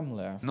much time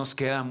left. Nos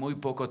queda muy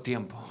poco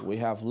tiempo. We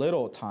have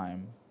little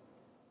time.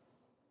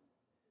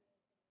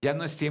 Ya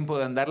no es tiempo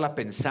de andarla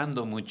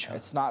pensando mucho.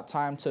 It's not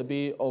time to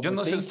be Yo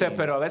no sé usted, overthinking.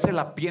 pero a veces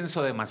la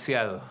pienso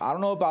demasiado. I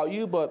don't know about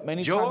you, but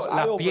many Yo times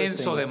I la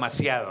pienso overthink.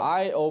 demasiado.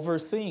 I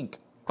overthink.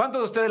 ¿Cuántos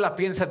de ustedes la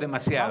piensan How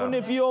demasiado? many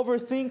of you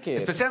overthink it?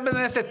 Especialmente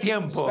en este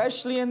tiempo.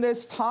 Especially in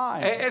this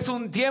time. Es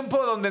un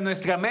tiempo donde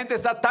nuestra mente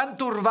está tan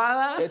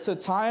turbada, It's a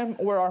time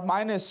where our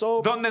mind is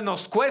so donde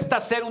nos cuesta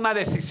hacer una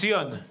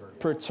decisión.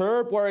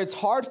 perturbed, where it's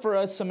hard for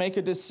us to make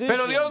a decision.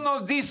 Pero Dios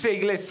nos dice,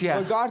 iglesia,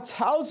 But God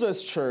tells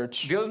us,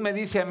 church. Dios me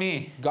dice a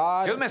mí,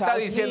 God Dios me está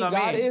tells me, diciendo a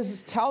God mí,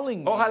 is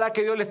telling me. ojalá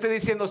que Dios le esté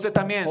diciendo a usted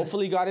también,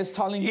 Hopefully God is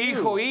telling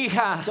hijo, you,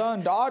 hija,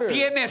 son, daughter,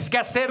 tienes que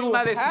hacer you una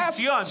have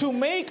decisión. to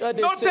make a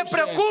No te decision.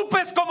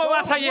 preocupes cómo Don't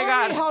vas a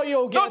llegar. worry how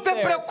you'll No get te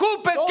there.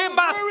 preocupes Don't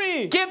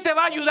worry quién te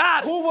va a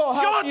ayudar. who will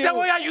Yo help te you.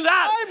 voy a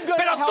ayudar. I'm gonna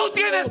Pero tú help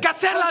tienes you. que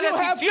hacer la But you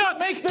have to decisión.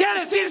 make the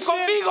 ¿Quieres ir decision.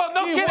 conmigo?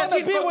 No Do you quieres wanna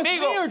ir be with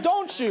conmigo. me or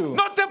don't you?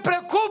 No te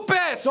preocupes.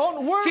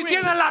 Don't worry. Si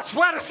tienes las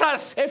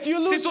fuerzas, If you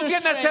si lose tú your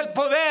tienes strength, el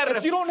poder,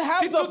 if you don't have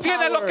si tú the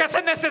tienes lo power, que se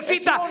if you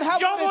necesita, don't have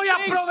yo what it voy a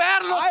takes,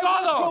 proveerlo I will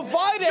todo.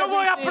 provide Yo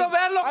voy a everything.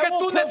 proveer lo I que will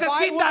tú provide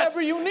necesitas.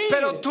 whatever you need.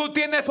 Pero tú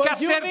tienes que But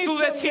you hacer need tu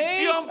to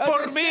decisión make a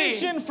por mí.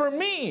 decision for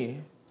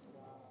me.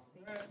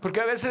 Porque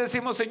a veces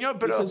decimos, Señor,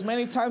 pero Because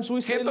many times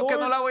we say, siento que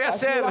Lord, no la voy a I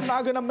feel hacer. I'm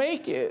not going to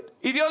make it.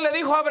 y Dios le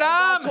dijo a God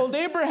Abraham, told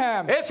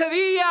Abraham, ese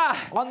día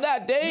on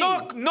that day, no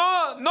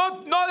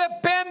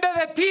depende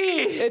de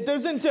ti. it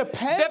doesn't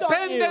depend on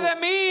Depende you. de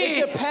mí.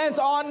 It depends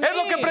on me. Es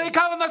lo que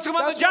predicaba nuestro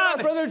hermano That's what John.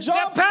 our brother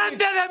John Depende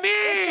de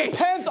mí. It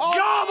depends on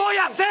Yo me. voy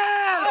a hacer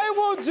I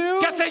will do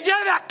que se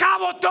lleve a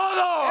cabo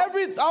todo.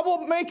 I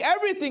will make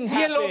everything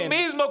Y es lo happen.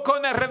 mismo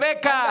con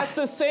Rebeca. That's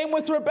the same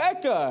with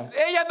Rebecca.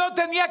 Ella no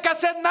tenía que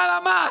hacer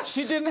nada más.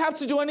 She didn't have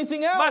to do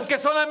anything Más else. que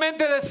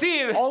solamente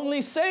decir,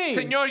 Only say,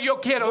 Señor, yo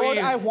quiero Lord,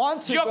 ir. I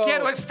want to Yo go.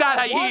 quiero estar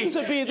I allí. want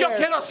to be Yo there.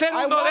 quiero ser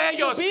I uno want de to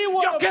ellos. be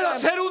one Yo of quiero them.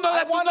 ser uno I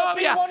de tu wanna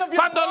be novia. one of your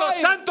Cuando los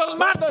bride. santos When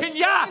marchen the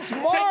ya, saints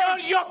march,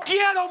 Señor, yo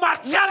quiero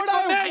marchar Lord,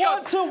 con I ellos.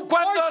 want to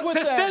Cuando march with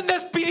se estén them.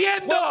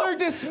 despidiendo When they're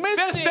de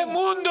dismissing este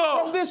mundo,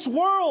 from this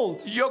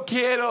world, yo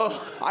quiero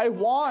I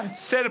want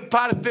ser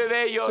parte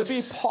de ellos. to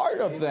be part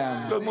of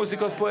them. Los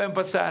músicos pueden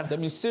pasar. The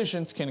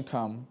musicians can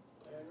come.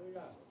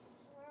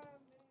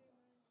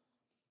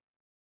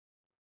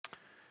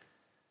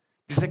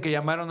 Dice que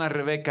llamaron a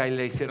Rebeca y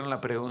le hicieron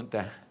la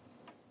pregunta,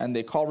 And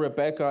they called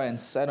Rebecca and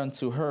said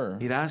unto her,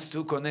 ¿irás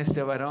tú con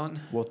este varón?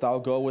 Wilt thou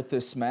go with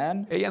this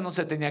man? Ella no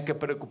se tenía que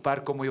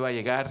preocupar cómo iba a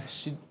llegar.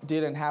 She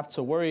didn't have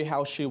to worry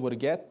how she would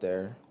get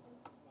there.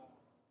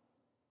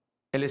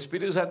 El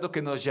Espíritu Santo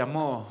que nos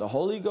llamó The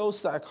Holy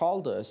Ghost that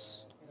called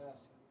us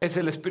es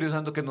el Espíritu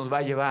Santo que nos va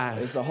a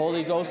llevar. is the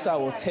Holy Ghost that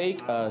will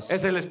take us.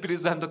 Es el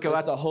Espíritu Santo que va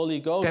It's the a Holy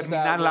Ghost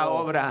terminar that la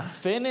will obra.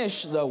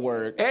 finish the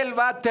work. Él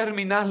va a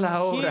terminar la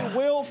He obra.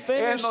 will Él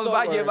finish nos the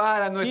va a work.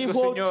 llevar a He nuestro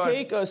will Señor.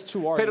 take us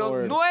to our Pero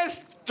Lord.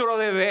 nuestro But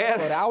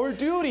deber our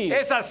duty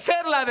es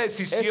hacer la is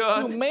to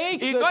decisión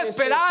make y the no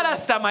esperar decision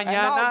hasta and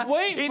mañana not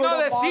wait y for no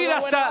decir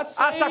tomorrow and not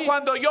say hasta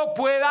cuando yo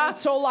pueda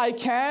until I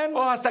can.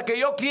 o hasta que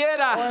yo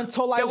quiera. Or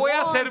until I Te voy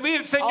a want.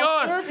 servir, I'll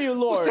Señor. serve you,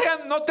 Lord.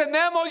 Usted no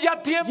tenemos ya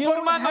You tiempo, don't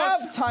hermanos.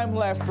 have time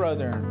left,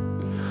 brother.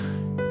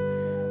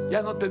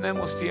 Ya no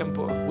tenemos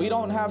tiempo. We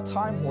don't have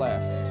time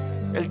left.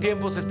 El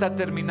tiempo se está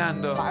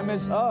terminando. Time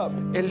is up.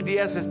 El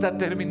día se está The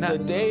terminando.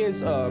 day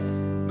is up.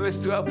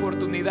 Nuestras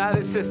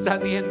oportunidades se están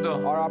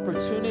yendo. Our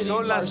opportunities Son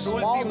are las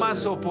últimas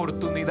smaller.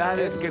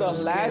 oportunidades It's que the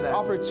nos last quedan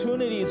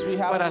opportunities we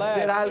have para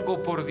hacer left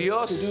algo por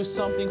Dios, to do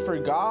something for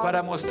God,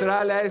 para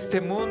mostrarle a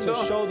este mundo to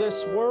show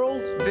this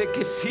world de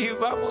que sí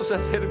vamos a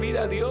servir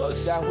a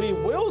Dios. that we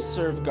will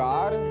serve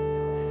God.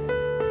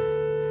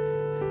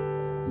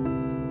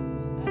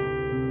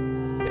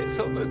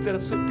 Son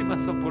nuestras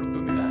últimas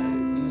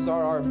oportunidades. These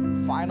are our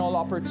final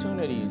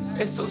opportunities.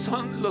 Esos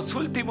son los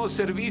últimos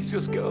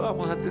servicios que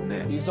vamos a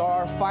tener. These are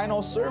our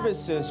final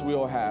services we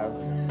will have.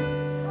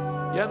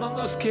 Ya no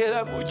nos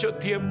queda mucho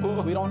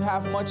tiempo. We don't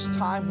have much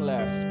time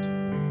left.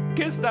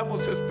 ¿Qué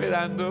estamos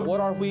esperando?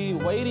 What are we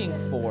waiting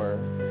for?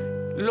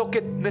 Lo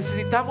que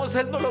necesitamos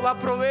Él nos lo va a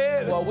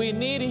proveer. What we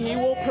need, He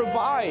will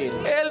provide.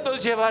 Él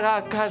nos llevará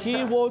a He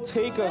casa. will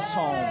take us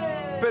home.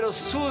 Pero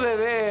su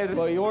deber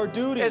But your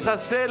duty es is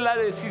hacer la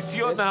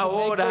decisión to make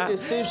ahora. the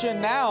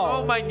decision No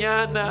now,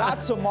 mañana.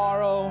 not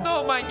tomorrow.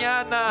 No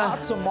mañana.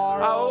 Not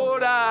tomorrow.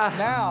 Ahora.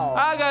 Now.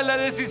 Haga la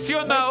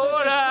decisión Make the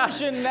ahora.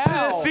 decision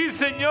now. Sí,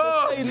 Señor.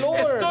 To say, Lord,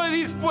 Estoy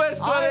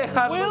dispuesto a I'm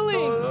dejarlo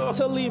willing todo.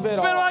 to leave it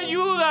Pero all.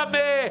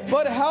 ayúdame.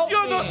 But help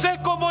Yo no me. sé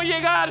cómo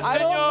llegar, I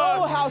don't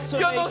know Señor. how to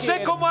Yo make no sé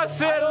it. cómo I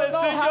hacerle, don't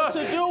know how to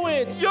Señor. do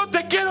it. Yo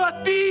te quiero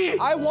a ti.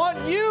 I want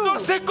you. No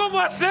sé cómo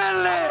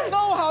hacerle. I don't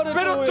know how to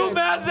Pero do tú it. me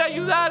has de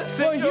ayudar,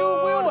 But you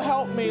will Señor.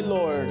 help me,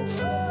 Lord.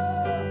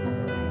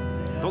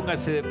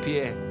 Póngase de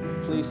pie.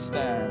 Please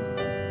stand.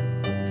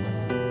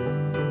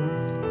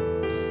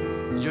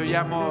 Yo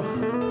llamo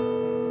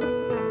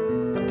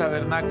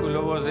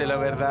Tabernáculo Voz de la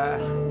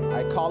Verdad.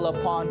 I call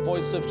upon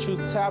Voice of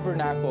Truth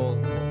Tabernacle.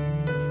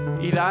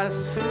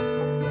 Irás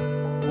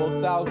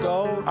Wilt thou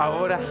go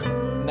ahora.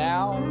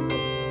 now?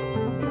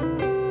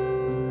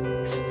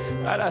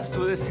 Harás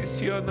tu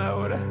decisión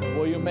ahora.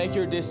 Will you make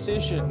your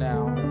decision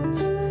now?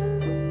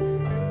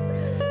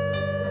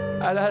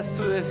 Harás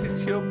tu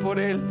decisión por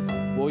Él.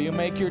 Will you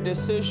make your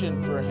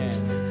decision for Him?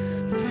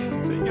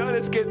 Señor,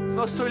 es que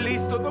no estoy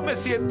listo, no me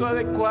siento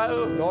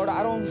adecuado. Lord,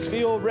 I don't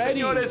feel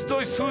ready. Señor,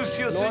 estoy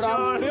sucio, Lord,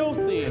 I'm Señor.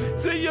 filthy.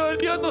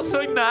 Señor, yo no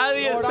soy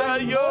nadie, Lord, I'm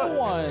Señor. no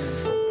one.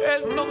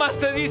 Él nomás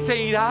te dice,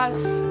 irás.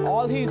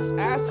 All He's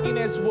asking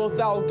is, wilt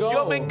thou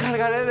Yo me go?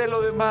 encargaré de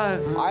lo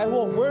demás. I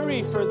will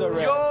worry for the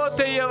Yo rest.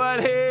 te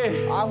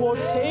llevaré. I will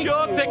take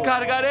Yo you. te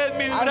cargaré en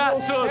mis I will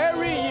brazos.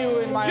 carry you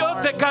in my Yo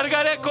arms. te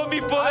cargaré con mi I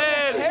will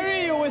poder.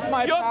 carry you with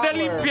my Yo power. te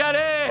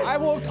limpiaré. I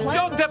will Yo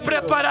cleanse te you. I will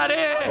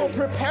prepararé.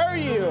 prepare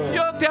you.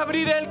 Yo te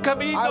abriré el I will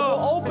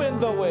camino. open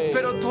the way.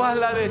 Pero tú haz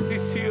la But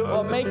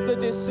decisión. make the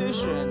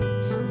decision.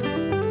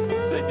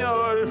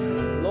 Señor,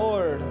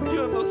 Lord,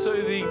 yo no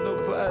soy digno,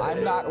 I'm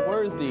Padre. not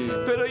worthy,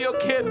 Pero yo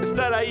quiero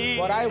estar ahí.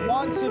 but I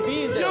want to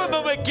be Yo there.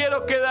 no me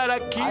quiero quedar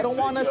aquí, I don't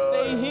want to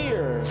stay Señor.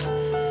 here.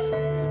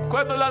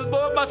 Cuando las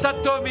bombas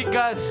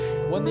atómicas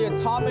When the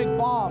atomic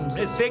bombs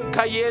estén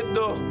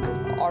cayendo,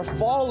 are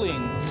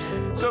falling,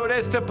 sobre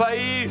este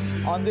país.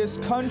 on this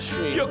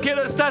country. Yo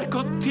quiero estar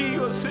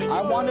contigo, I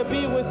Señor. want to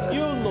be with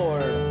you,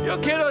 Lord. Yo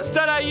quiero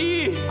estar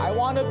allí I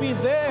want to be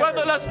there.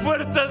 cuando las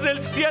puertas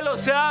del cielo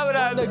se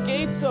abran The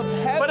gates of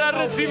heaven para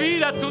open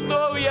recibir a tu to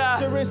novia.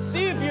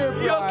 receive your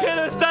Yo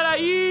quiero bride. estar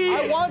allí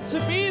I want to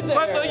be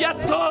cuando there. ya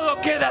todo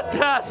queda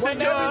atrás, When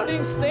Señor.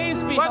 everything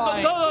stays Cuando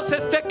behind. todo se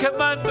esté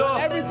quemando.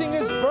 Everything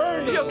is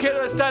burning. Yo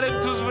quiero estar en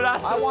tus I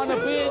brazos. want to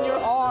be in your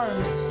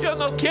arms. Yo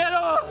no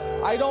quiero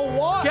I don't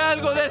want que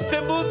algo de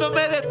este mundo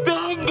me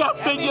detenga,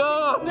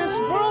 Señor. anything in this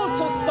world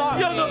to stop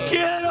Yo no me.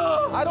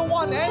 quiero I don't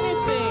want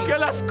anything. que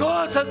las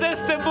cosas de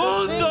este Things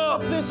mundo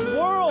of this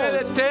world me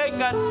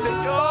detengan, stop me,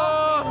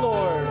 Señor.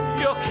 Lord.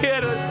 Yo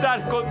quiero estar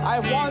I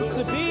want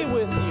contigo. to be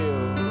with you.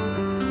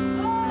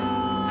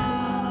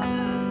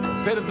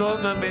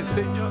 Perdóname,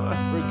 Señor.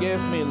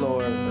 Forgive me,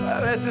 Lord. A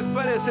veces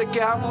parece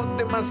que amo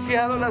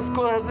demasiado las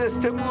cosas de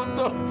este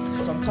mundo.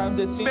 Sometimes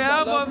it seems Me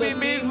I amo a love the mí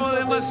mismo things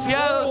of this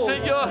demasiado, world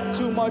Señor.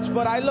 too much,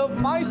 but I love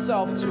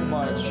myself too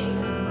much.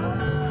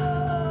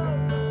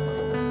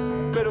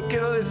 Pero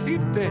quiero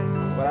decirte,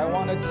 But I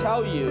want to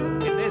tell you,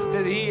 en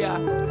este día,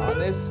 on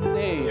this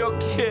day, yo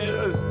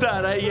quiero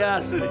estar allá,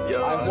 I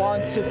Señor.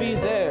 want to be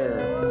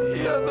there.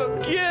 Yo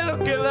no quiero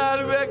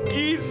quedarme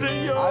aquí,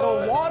 Señor. I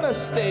don't want to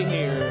stay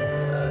here.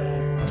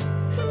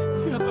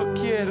 Yo no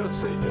quiero,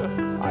 Señor.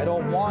 I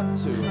don't want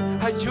to.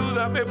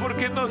 Ayúdame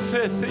porque no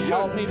sé, Señor.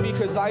 Help me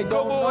because I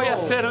don't ¿Cómo voy a know.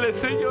 hacerle,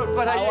 Señor,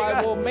 para how I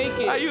llegar? will make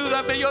it.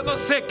 Ayúdame, yo no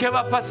sé qué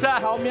va a pasar.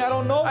 Help me, I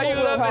don't know what will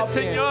Ayúdame, happen.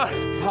 Señor.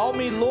 Help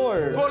me,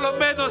 Lord. Por lo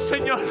menos,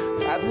 Señor,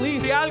 At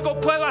least si algo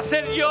puedo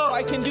hacer yo, if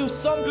I can do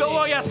something, lo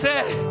voy a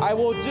hacer. I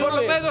will do Por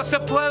lo menos it. te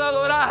puedo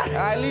adorar.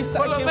 At least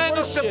Por I lo can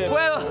menos te worship.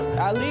 puedo,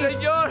 At least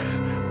Señor,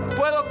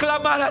 puedo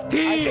clamar a I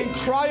ti. can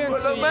cry Por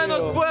lo unto menos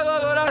you. puedo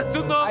adorar tu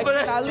I nombre.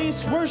 can at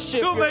least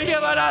worship Tú your me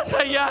llevarás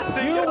allá, You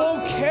Señor.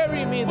 will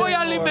carry me Voy a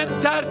there, Lord.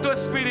 alimentar tu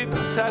Espíritu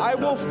I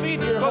will Santo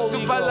feed your con tu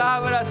Holy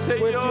palabra, Ghost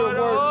with your Señor. word,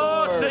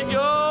 Oh, Lord.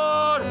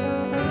 Señor.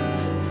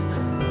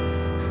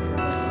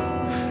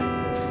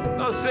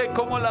 No sé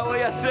cómo la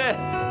voy a hacer,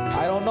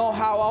 I don't know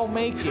how I'll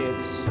make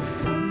it,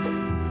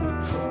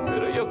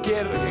 pero yo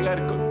quiero llegar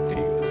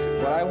contigo,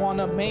 Señor. but I want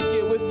to make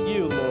it with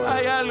you, Lord.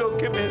 Hay algo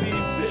que me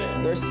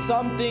dice There's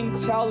something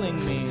telling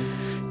me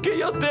que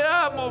yo te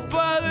amo,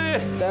 Padre,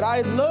 that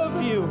I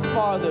love you,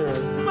 Father,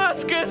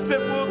 más que este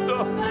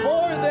mundo,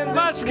 more than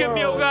más this que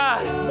mi world,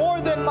 hogar, more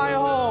than my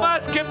home,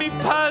 más que mi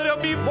padre o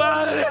mi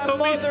madre my o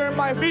mis, mother,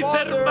 my mis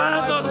father,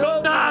 hermanos my o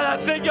brother, nada,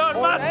 Señor,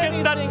 or más que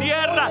esta anything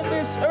tierra. more than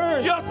this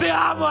earth. Yo te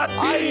amo a ti.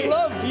 I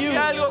love you. Y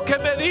algo que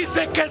me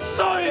dice que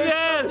soy de There's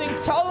Él.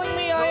 something telling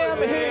me I am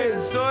His.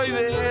 Soy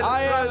de Él,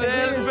 I soy am de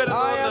Él. His, I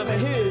am Perdóname,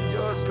 His.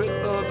 Señor,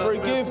 perdóname,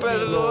 Forgive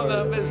me, Lord.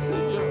 perdóname,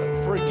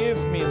 Señor.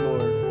 Forgive me,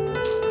 Lord.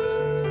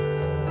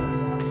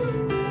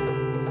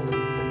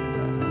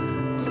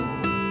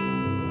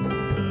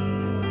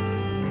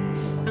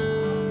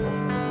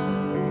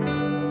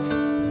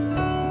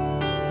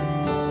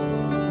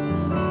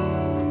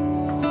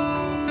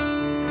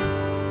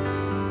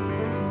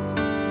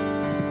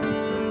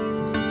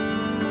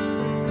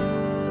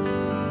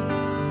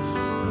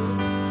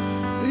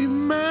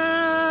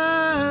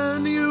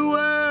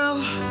 Emmanuel,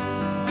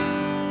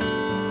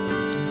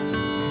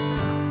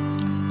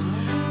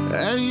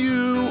 and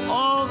you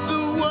are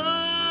the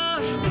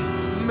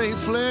Word made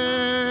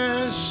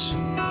flesh,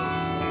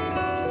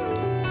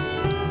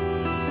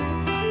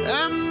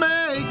 and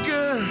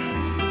maker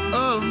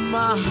of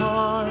my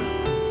heart,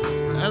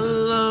 and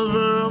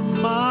lover of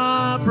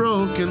my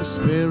broken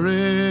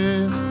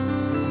spirit,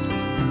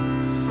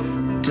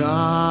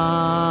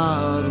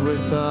 God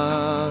with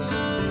us.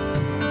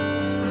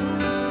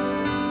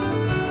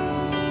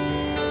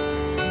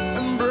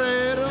 And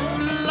bread of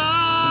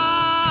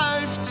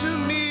life to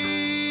me,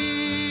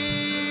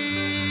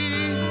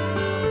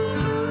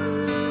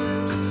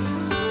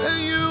 and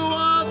you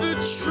are the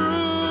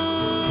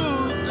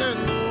truth and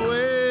the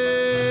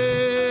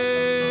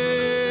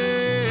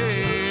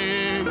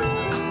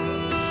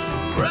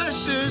way.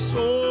 Precious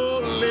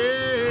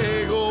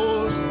Holy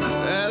Ghost,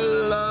 that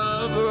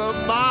lover of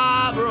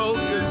my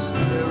broken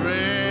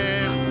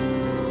spirit,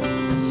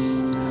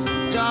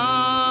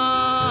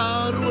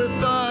 God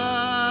with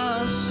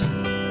us.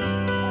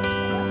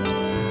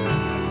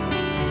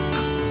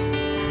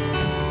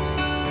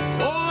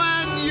 Oh,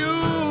 and you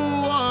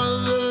are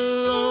the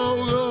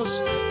Logos,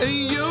 and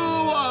you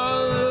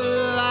are the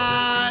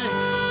light,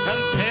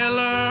 and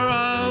pillar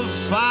of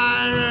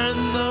fire in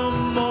the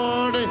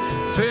morning,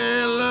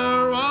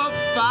 pillar of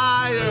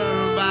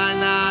fire by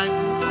night.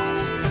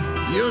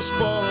 You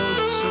spoke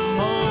to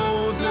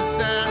Moses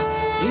and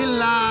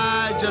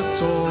Elijah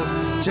told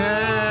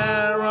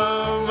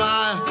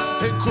Jeremiah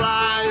and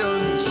cried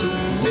unto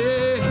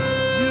me.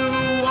 You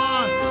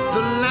are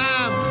the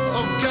Lamb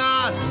of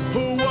God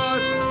who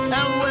was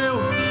and will.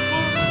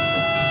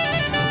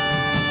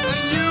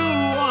 And you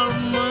are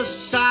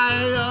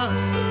Messiah,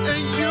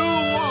 and you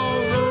are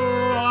the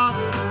rock,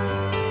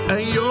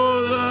 and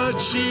you're the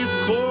chief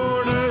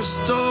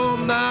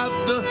cornerstone that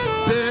the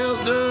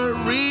builder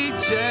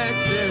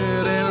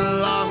rejected and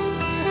lost.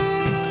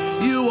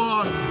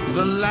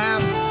 the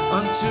lamp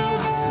unto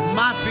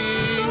my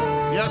feet,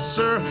 yes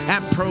sir,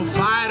 and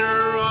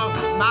provider of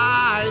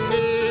my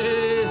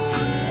need.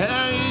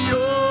 And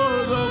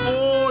you're the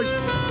voice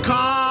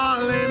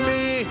calling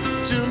me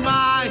to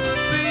my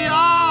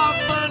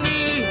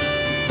theophany,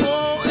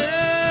 oh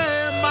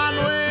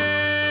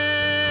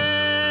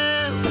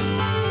Emmanuel.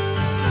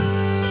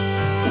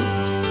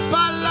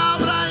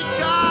 Palabra y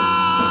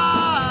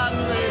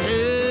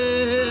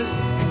carnes.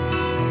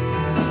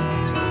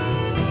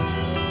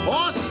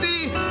 Oh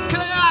sí,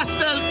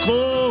 creaste el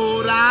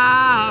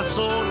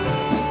corazón.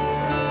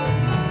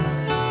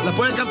 ¿La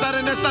puede cantar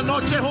en esta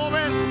noche,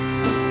 joven?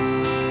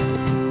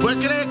 Pues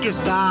cree que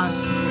está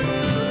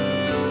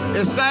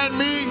en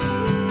mí.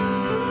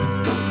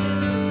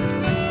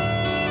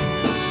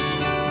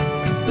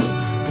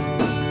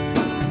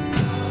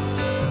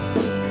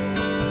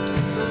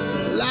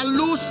 La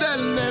luz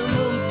en el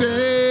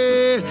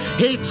monte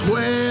y tú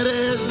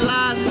eres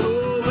la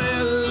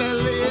nube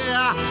del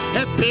día,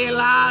 el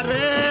pilar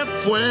de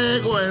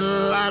fuego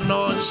en la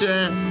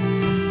noche.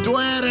 Tú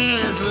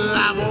eres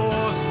la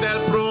voz del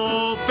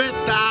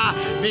profeta,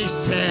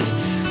 dice,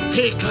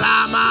 y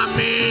clama a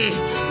mí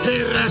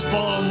y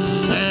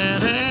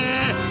responderé.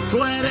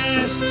 Tú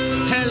eres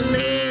el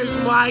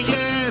mismo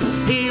ayer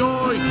y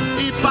hoy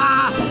y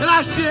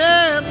para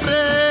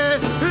siempre.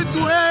 Y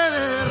tú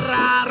eres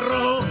la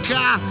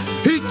roca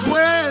y tú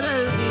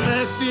eres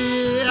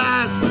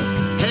Mesías.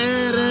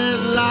 Eres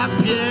la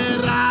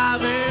piedra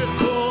de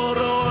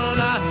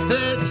corona,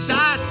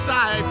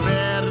 rechaza y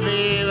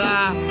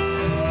perdida.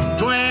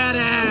 Tú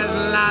eres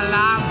la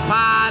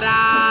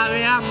lámpara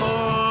de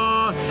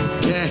amor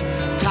que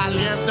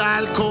calienta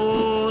el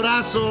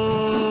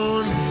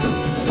corazón.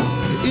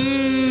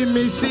 Y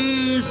me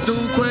hiciste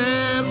un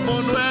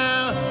cuerpo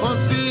nuevo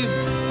sin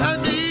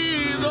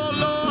mi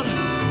dolor,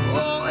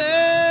 oh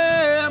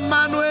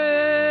Emmanuel.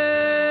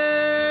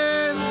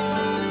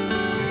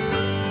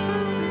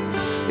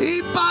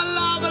 Y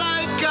palabra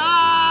y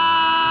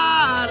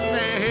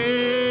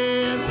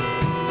carnes.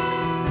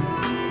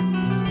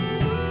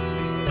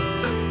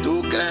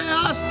 Tú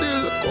creaste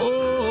el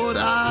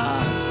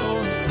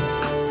corazón,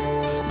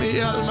 mi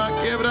alma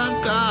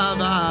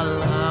quebrantada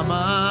la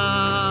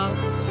ama.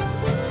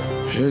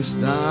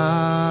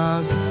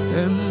 Estás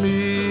en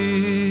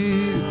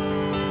mí.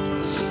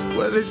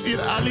 Puedes decir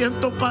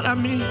aliento para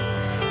mí,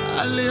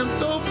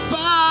 aliento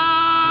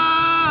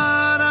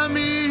para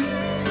mí.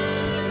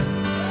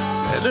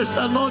 En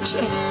esta noche,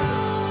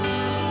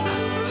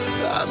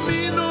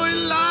 camino y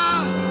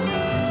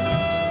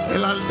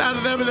el altar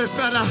debe de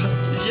estar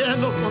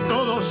lleno con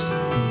todos.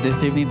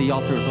 This evening, the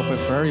altar is open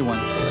for everyone.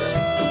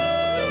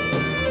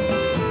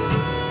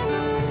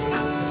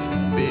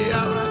 Mi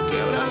alma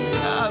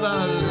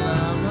quebrantada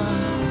la ama.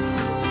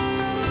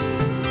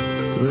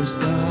 Tú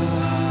estás.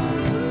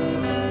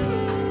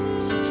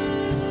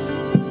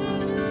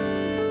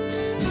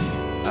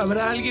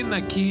 ¿Habrá alguien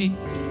aquí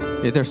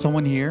Is there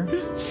someone here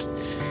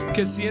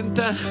que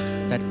sienta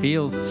that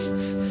feels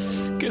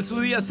que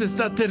su día se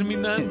está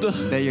terminando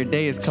that your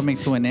day is coming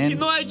to an y end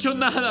no ha hecho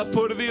nada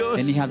por Dios?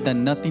 and you have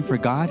done nothing for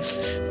God?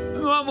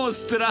 No ha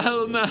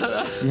mostrado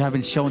nada. You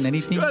haven't shown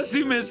anything? Yo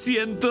así me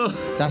siento.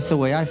 That's the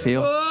way I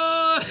feel.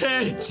 Oh,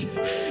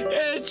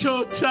 he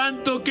hecho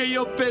tanto que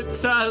yo he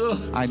pensado,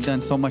 I've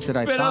done so much that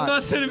I pero no ha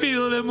thought,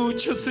 servido de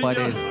mucho, but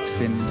Señor. it's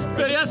been,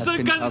 Pero ya has estoy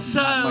been of not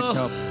cansado. much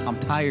help. I'm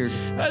tired.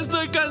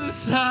 Estoy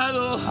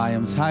cansado I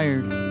am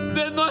tired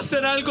de no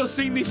hacer algo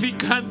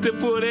significante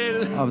por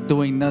Él. of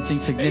doing nothing Y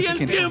el significant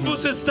for tiempo Him.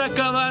 se está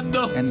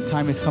acabando. And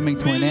time is coming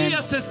to Mi an día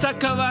end. se está My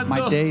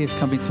acabando. day is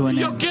coming to an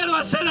Yo end. quiero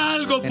hacer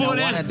algo And por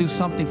I want to Él. do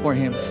something for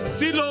Him.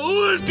 Si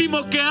lo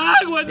último que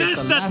hago en It's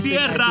the esta last thing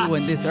tierra I do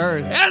in this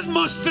earth es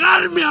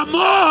mostrar mi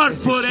amor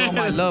is to por show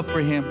my Él, love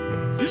for Him.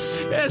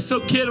 eso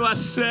quiero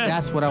hacer.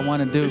 That's what I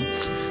want to do.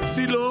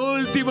 Si lo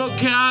último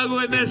que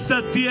hago en esta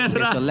If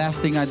tierra the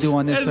last thing I do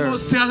on this es earth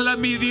mostrarle a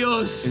mi is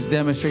Dios,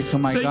 demonstrate to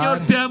my Señor,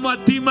 God, te amo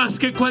a ti más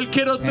que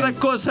cualquier otra And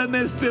cosa en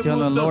este tell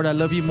the Lord, I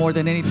mundo. love you more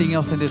than anything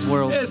else in this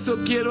world. Eso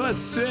quiero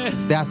hacer.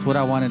 That's what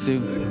I want to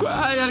do.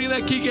 Hay alguien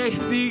aquí que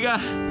diga,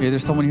 Is there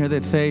someone here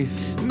that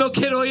says, no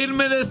quiero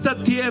irme de esta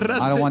tierra,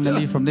 I don't want to Señor,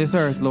 leave from this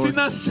earth, Lord, sin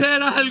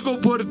hacer algo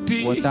por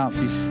ti. without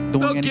doing No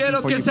anything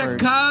quiero for que you se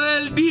first? acabe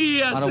el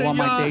día, I don't want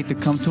my day Señor. to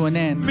come to an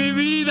end. Mi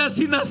vida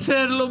sin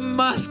hacer lo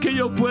más que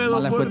yo My puedo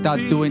life por without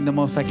ti. doing the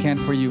most I can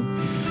for you.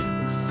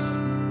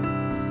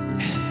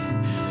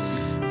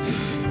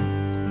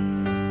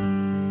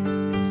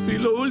 Si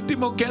lo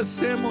último que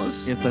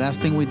hacemos If the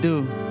last thing we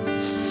do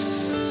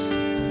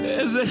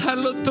es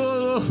dejarlo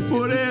todo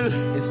por Él,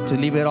 is to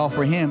leave it all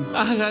for Him,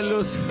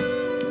 hágalos,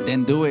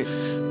 then do it.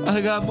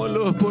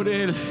 hagámoslo por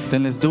Él.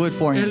 Then let's do it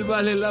for Él Him.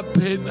 vale la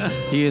pena.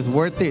 He is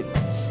worth it.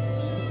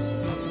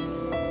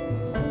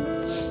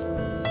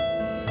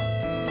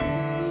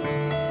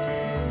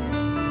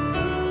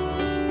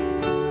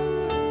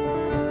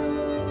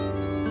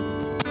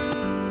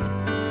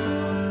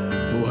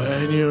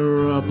 When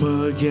you're up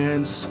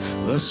against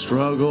the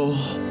struggle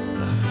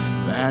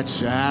that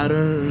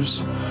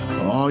shatters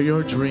all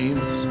your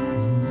dreams,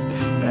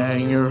 and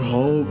and your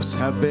hopes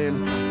have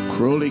been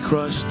cruelly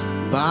crushed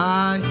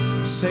by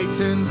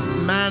Satan's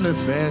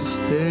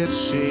manifested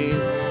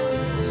shield,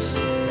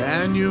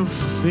 and you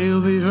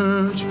feel the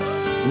urge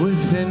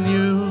within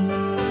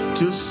you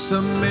to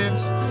submit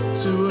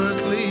to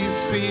earthly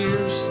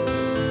fears.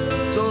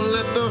 Don't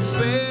let the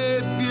faith